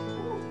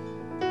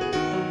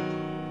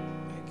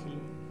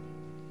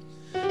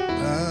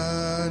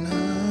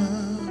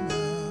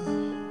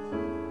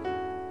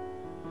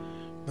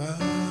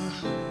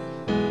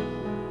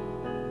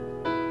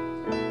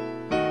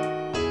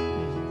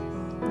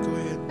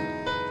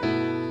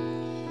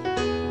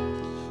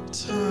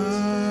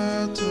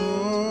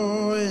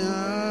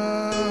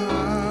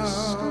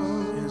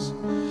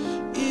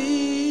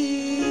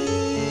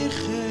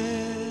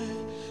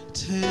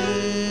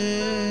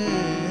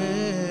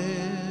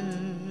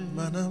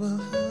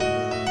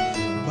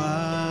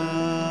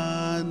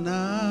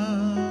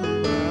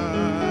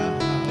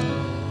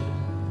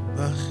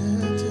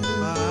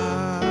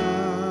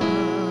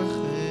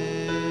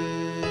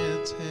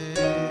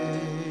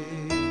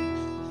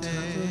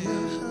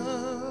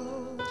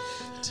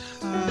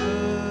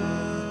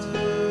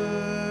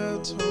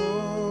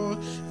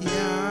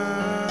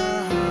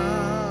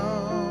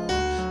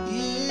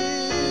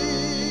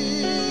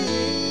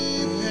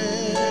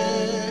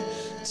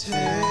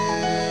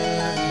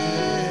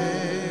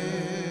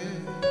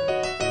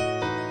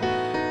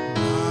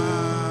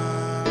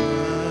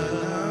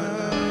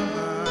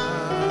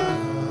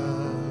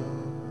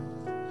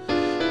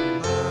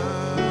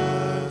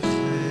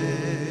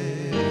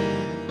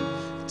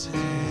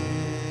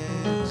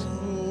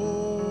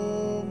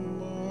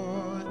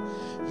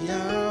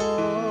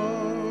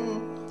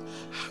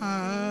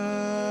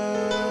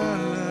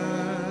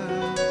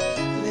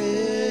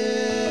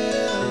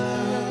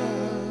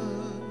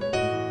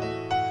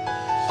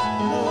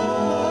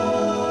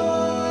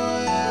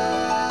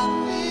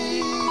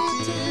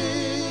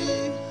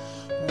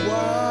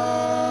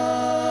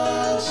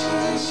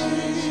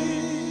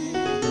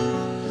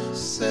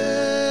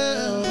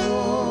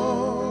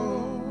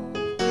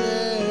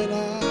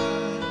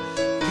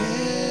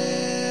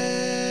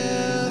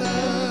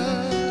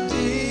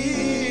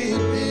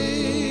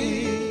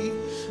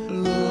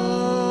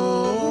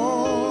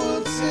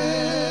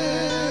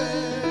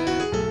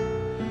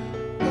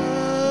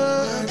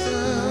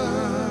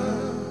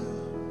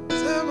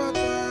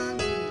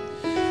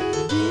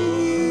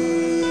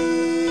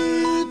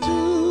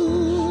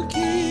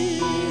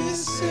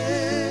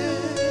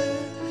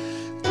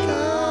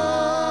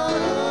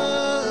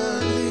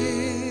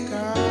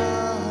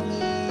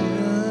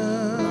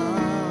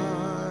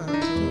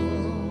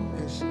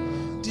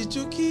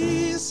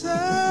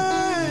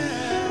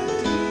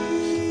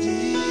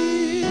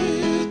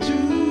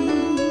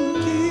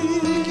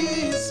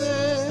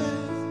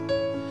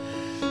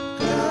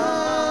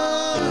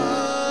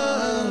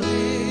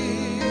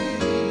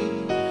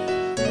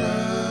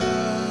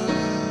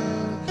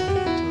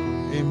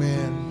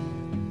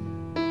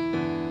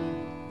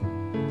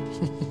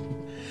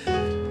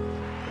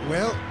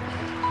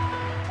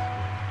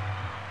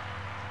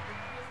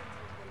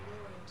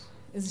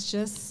 It's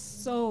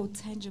just so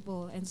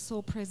tangible and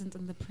so present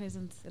in the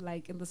present,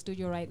 like in the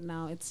studio right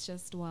now. It's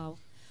just wow.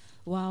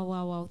 Wow,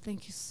 wow, wow.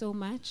 Thank you so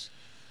much,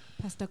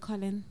 Pastor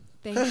Collen.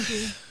 Thank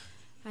you.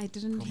 I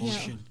didn't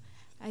hear.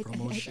 I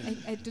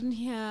didn't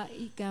hear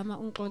igama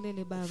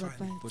unqolele baba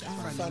but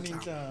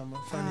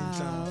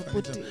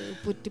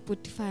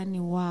Fani.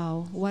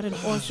 Wow, what an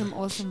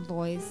awesome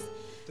voice.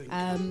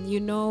 You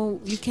know,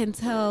 you can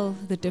tell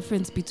the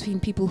difference between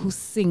people who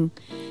sing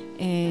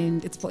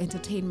and it's for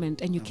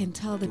entertainment, and you can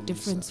tell the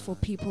difference for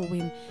people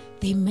when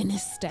they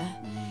minister,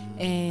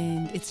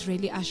 and it's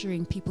really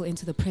ushering people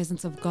into the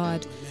presence of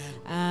God.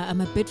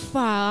 I'm a bit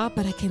far,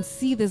 but I can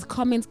see there's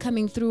comments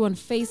coming through on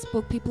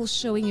Facebook, people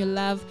showing you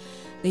love.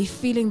 They're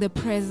feeling the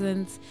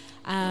presence.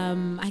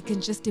 I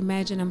can just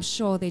imagine, I'm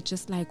sure they're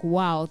just like,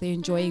 wow, they're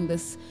enjoying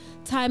this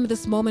time,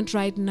 this moment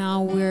right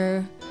now.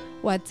 We're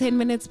 10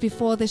 minutes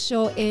before the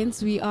show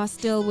ends. We are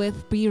still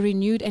with Be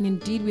Renewed, and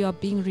indeed we are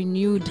being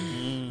renewed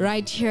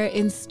right here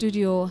in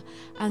studio.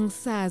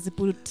 Angisazi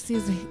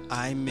busizwe.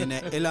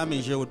 Mina elami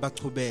nje ukuthi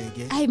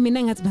baqhubeke.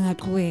 Mina ngathi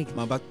bangaqhubeka.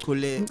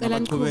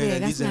 Mabaqhubeka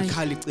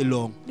lizelkhali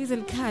icilongo.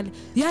 Lizelkhali.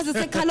 Yazi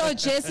sekhalo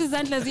nje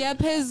izandla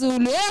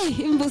ziyaphezulu. Hey,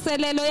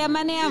 imvuselelo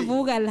yamane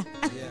yavuka la.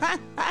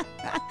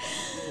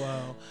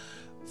 Wow.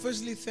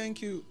 Firstly,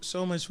 thank you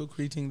so much for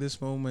creating this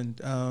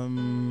moment.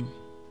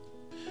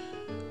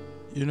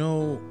 You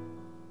know,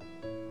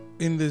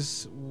 in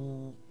this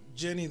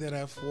journey that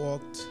I've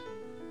walked,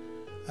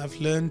 I've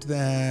learned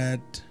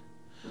that,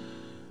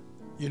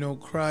 you know,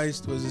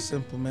 Christ was a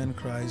simple man.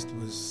 Christ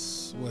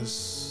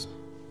was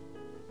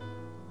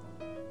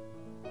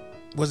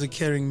a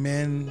caring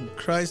man.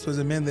 Christ was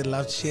a man that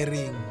loved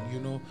sharing, you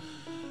know.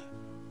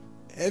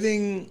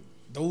 Having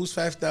those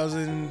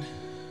 5,000,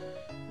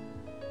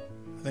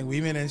 I think,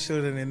 women and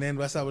children, and then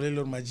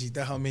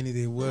how many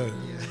they were.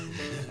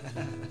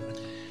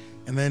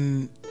 And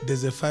then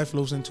there's a 5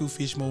 loaves and 2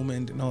 fish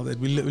moment and all that.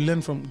 We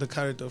learn from the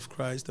character of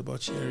Christ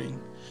about sharing.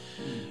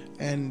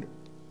 And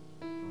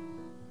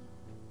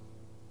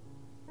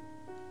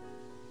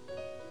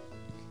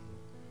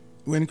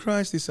when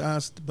Christ is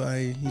asked by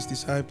his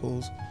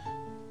disciples,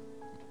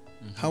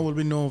 how will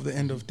we know of the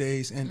end of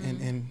days? And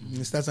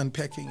he starts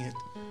unpacking it.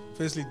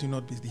 Firstly, do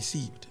not be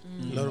deceived.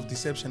 A lot of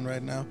deception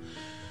right now.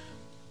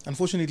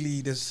 Unfortunately,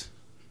 there's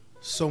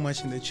so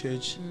much in the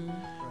church.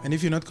 And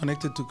if you're not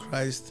connected to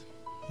Christ,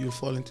 you'll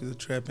fall into the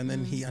trap. And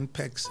then he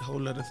unpacks a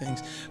whole lot of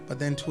things. But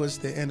then towards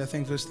the end, I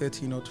think verse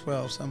 13 or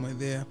 12, somewhere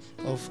there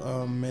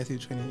of Matthew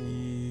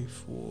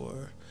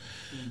 24,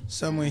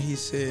 somewhere he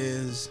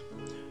says,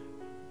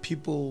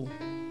 people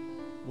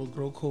will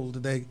grow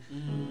cold.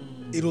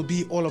 It'll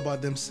be all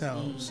about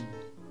themselves.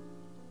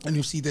 And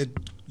you see that,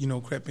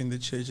 crap in the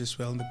church as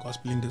well, in the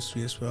gospel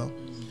industry as well.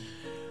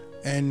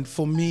 And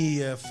for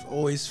me, I've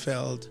always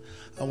felt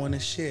I want to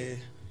share,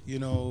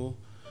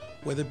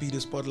 whether it be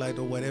the spotlight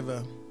or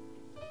whatever.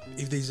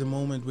 If there's a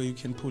moment where you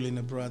can pull in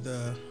a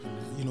brother,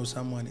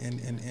 someone,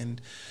 and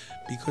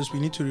because we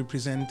need to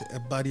represent a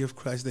body of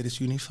Christ that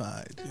is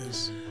unified.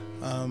 Yes.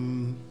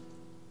 And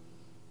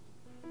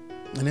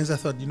as I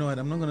thought,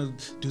 I'm not going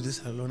to do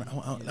this alone.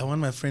 I want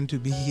my friend to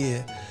be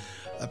here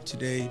up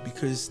today,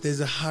 because there's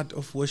a heart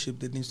of worship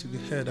that needs to be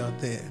heard out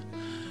there.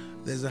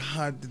 There's a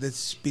heart that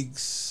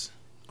speaks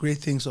great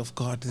things of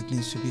God that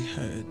needs to be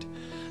heard.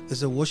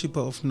 There's a worshiper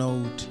of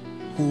note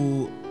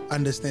who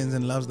understands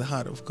and loves the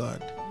heart of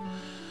God.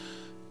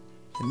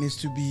 It needs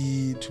to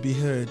be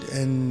heard,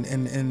 and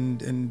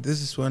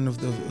this is one of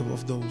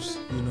those,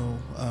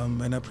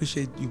 and I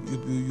appreciate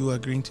you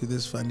agreeing to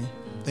this, Fanny.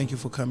 Thank you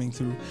for coming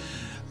through.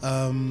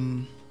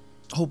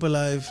 Hope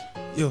Alive,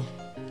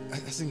 I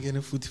think get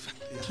a food.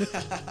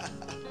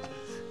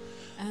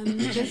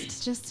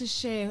 Just to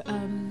share,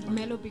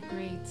 Melo Be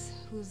Great,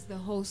 who's the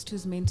host,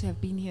 who's meant to have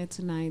been here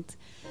tonight,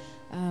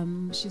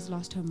 she's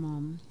lost her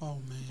mom. Oh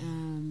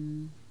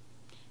man.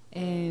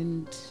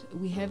 And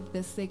we have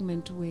this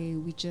segment where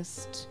we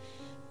just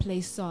play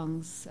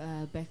songs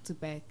back to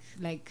back,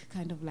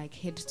 kind of like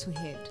head to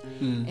head.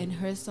 And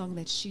her song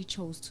that she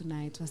chose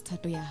tonight was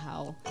Tato Ya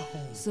Hao.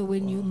 So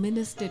when you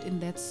ministered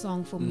in that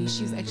song for me,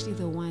 she's actually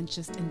the one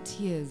just in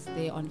tears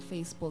there on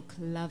Facebook,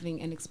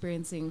 loving and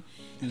experiencing.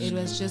 It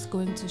was just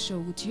going to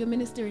show that you're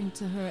ministering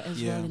to her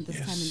as well in this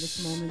time, in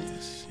this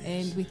moment.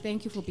 And we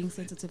thank you for being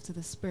sensitive to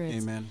the Spirit.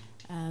 Amen.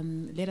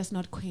 Let us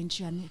not quench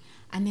you.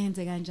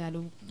 Anenze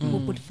kanjalo,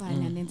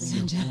 ubutfana anenze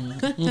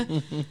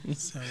kanjalo.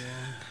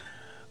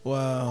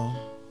 Wow.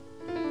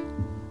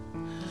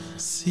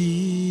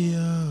 Siyabonga.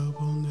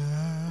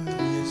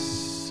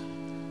 Yes.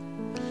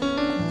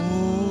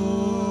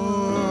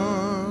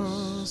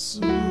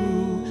 Nkosi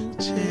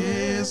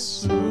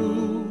Jesu.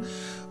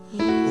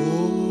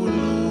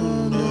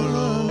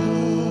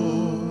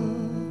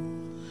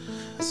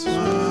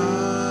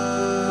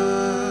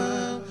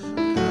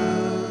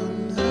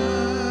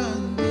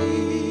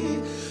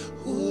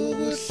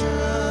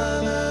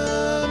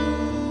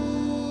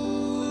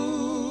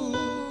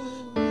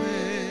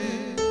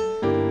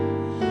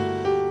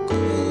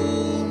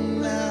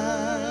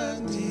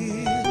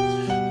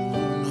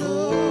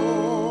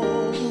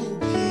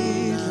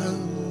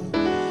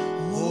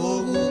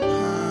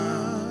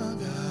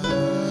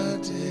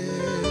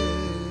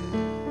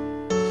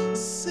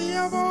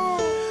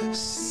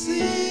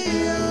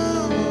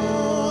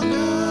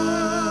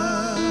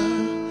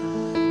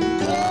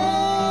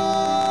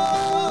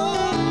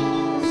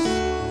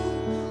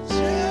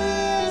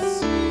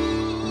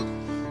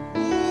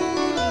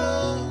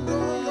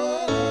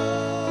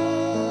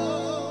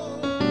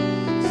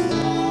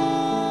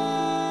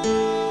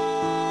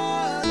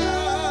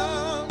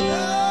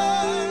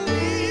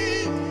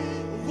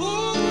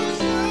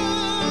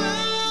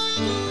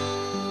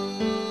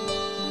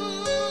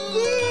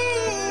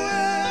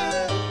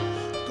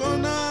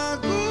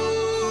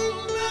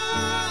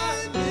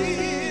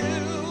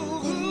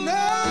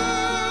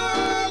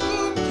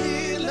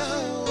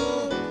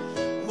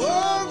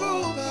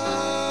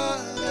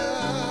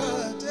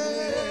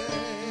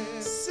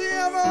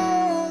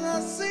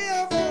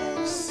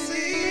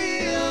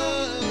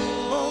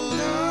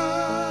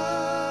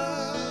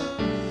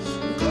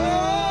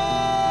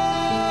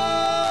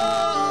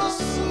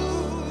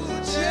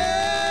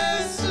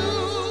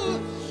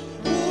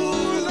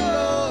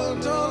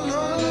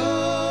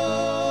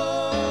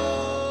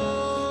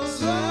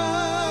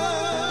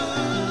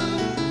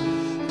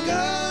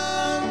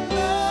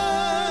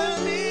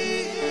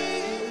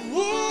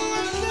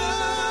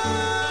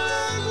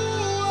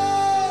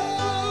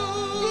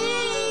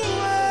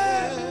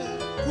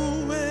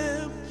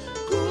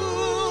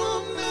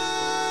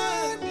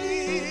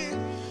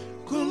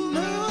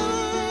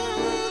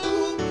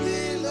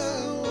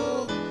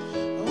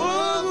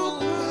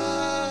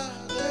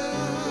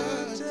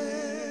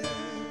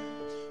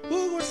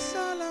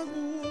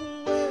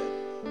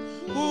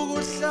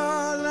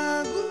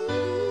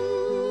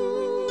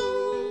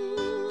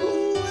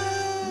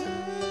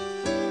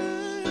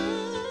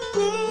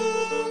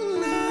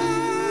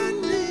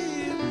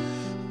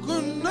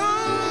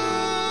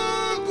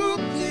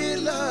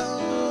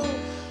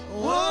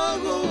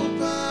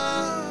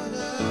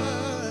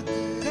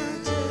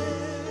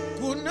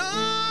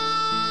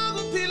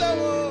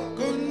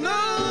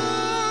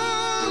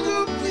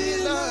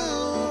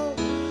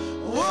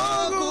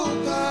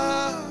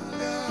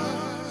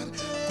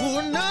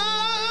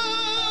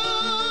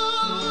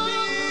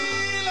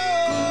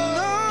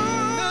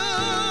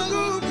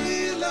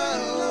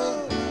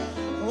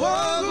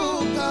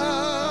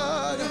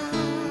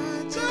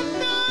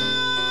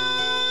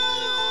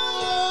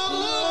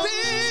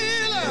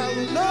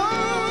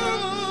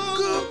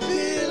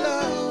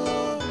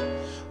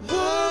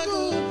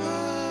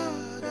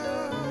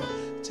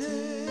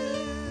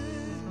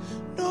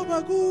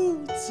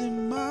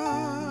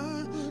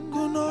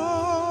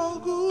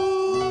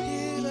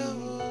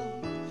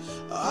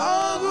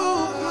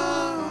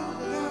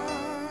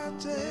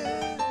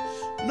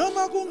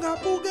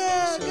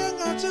 ungabukeke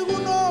ngathi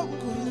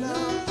kunokugula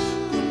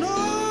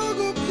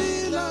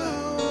kunokuphila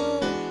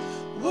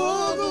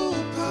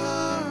okuphakade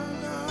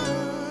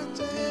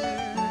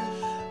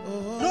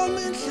noma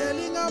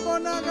indlela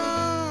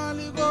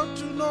ingabonakali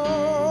kodwa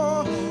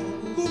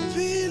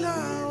kuphila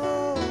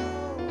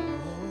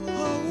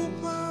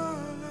okuphakade.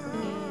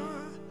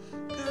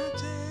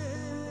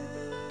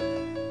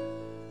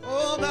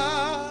 Oh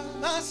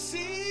Baba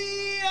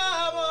siyabonga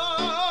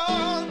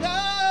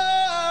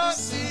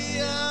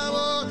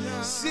siyabonga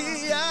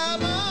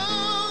siyabonga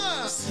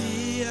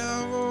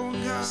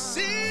siyabonga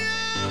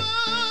siyabonga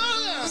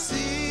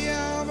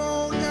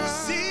siyabonga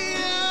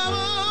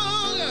siyabonga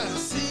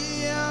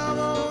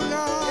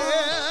siyabonga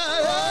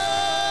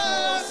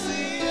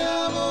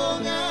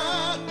siyabonga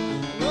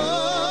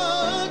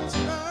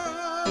ngothando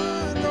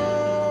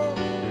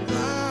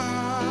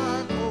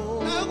lakho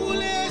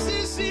nakulesi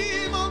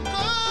simo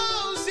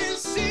Nkosi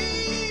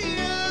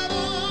siyabonga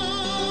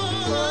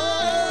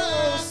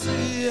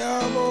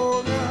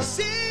siyabonga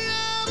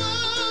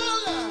siyabonga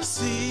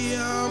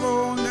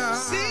siyabonga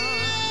siyabonga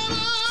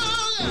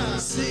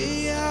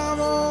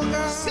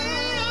siyabonga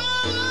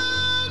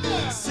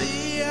siyabonga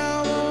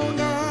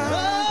siyabonga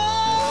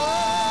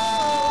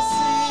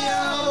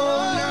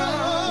siyabonga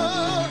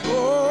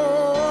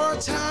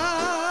othando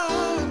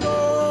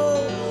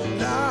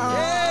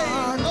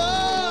lakho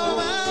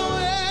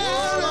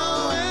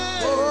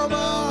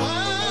ngoba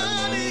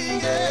wanikela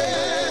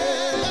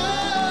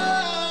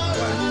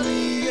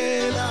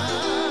wanikela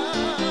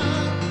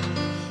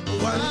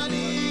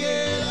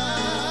wanikela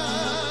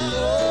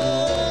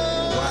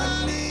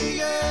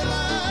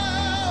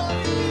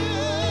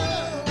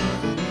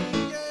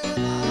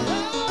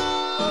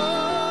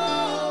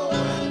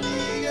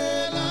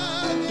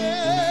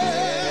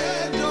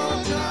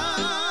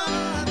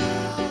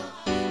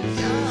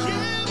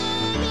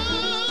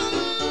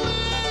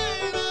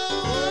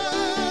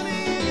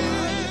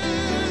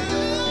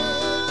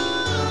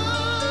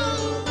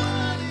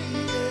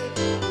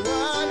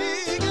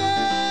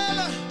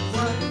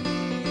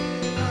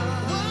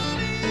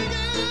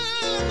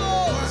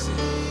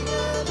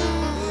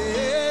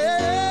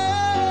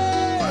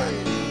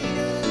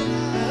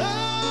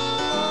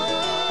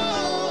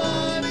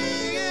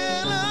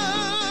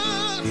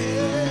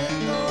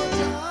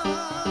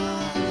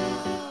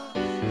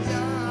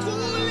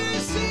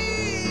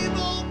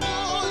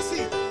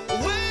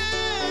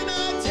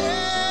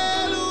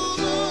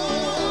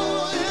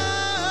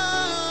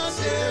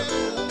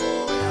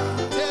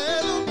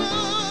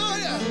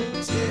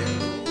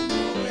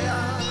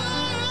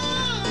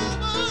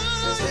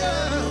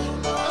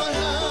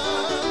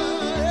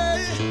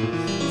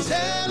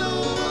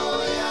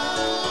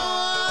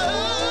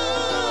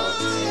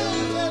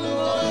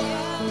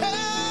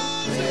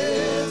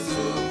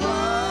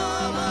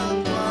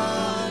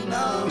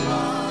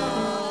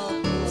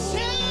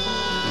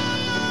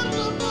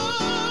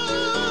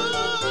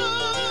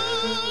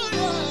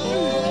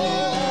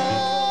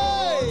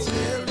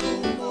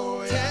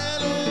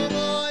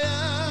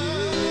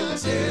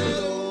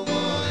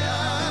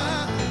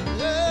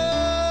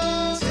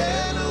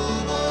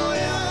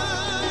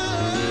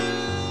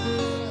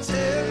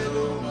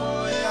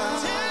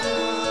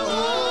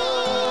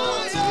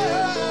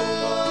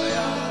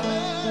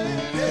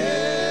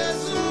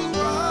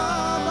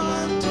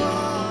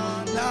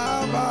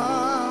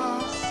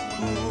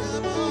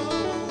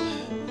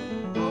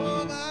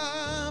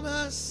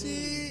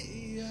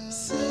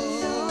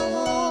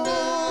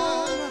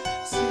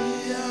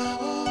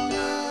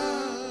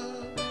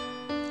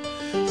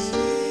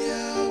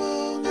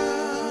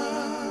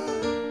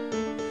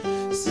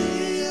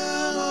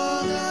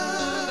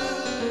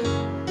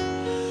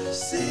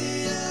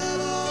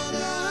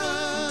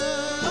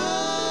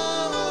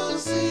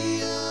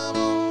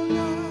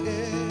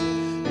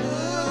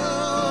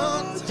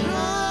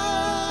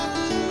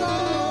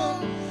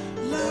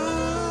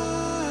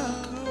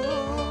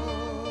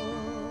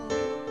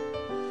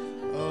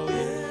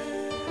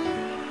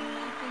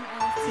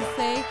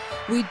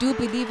We do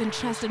believe and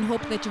trust and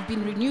hope that you've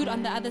been renewed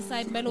on the other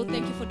side. Melo,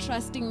 thank you for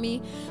trusting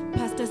me.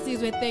 Pastor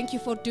Sizwe, thank you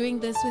for doing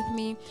this with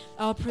me.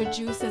 Our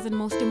producers and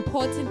most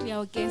importantly,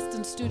 our guests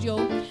in studio,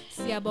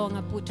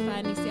 Siyabonga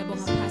Butfani,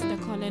 Siyabonga Pastor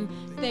Collen.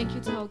 Thank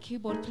you to our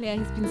keyboard player.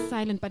 He's been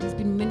silent, but he's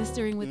been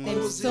ministering with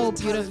them so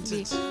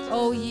beautifully.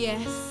 Oh,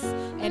 yes.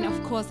 And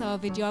of course, our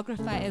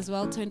videographer as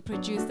well, turned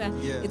producer.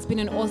 Yeah. It's been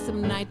an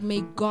awesome night.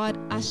 May God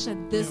usher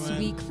this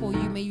week for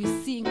you. May you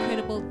see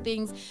incredible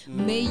things.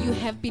 May you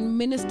have been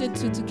ministered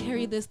to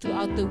carry this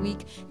throughout the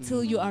week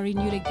till you are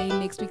renewed again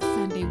next week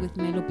Sunday with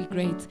Melo. Be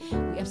great.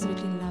 We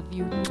absolutely love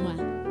you. Mwah.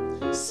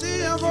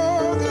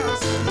 Siyabonga,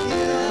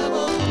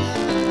 siyabonga,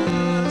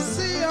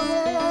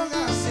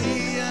 siyabonga,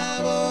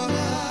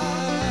 siyabonga.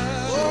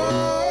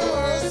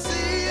 Oh,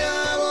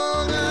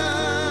 siyabonga,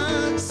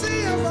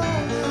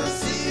 siyabonga,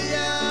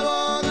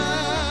 siyabonga.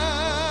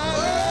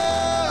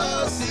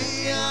 Oh,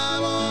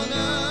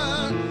 siyabonga.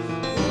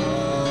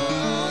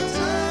 Oh,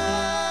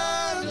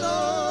 thando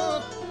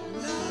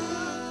lakho.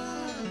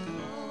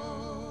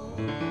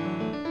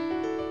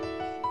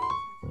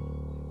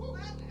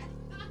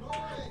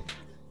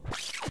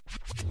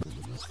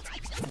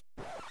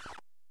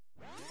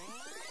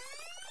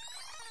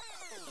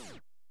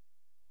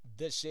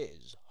 This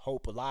is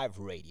Hope Alive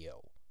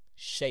Radio,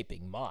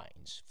 shaping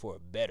minds for a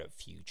better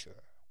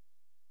future.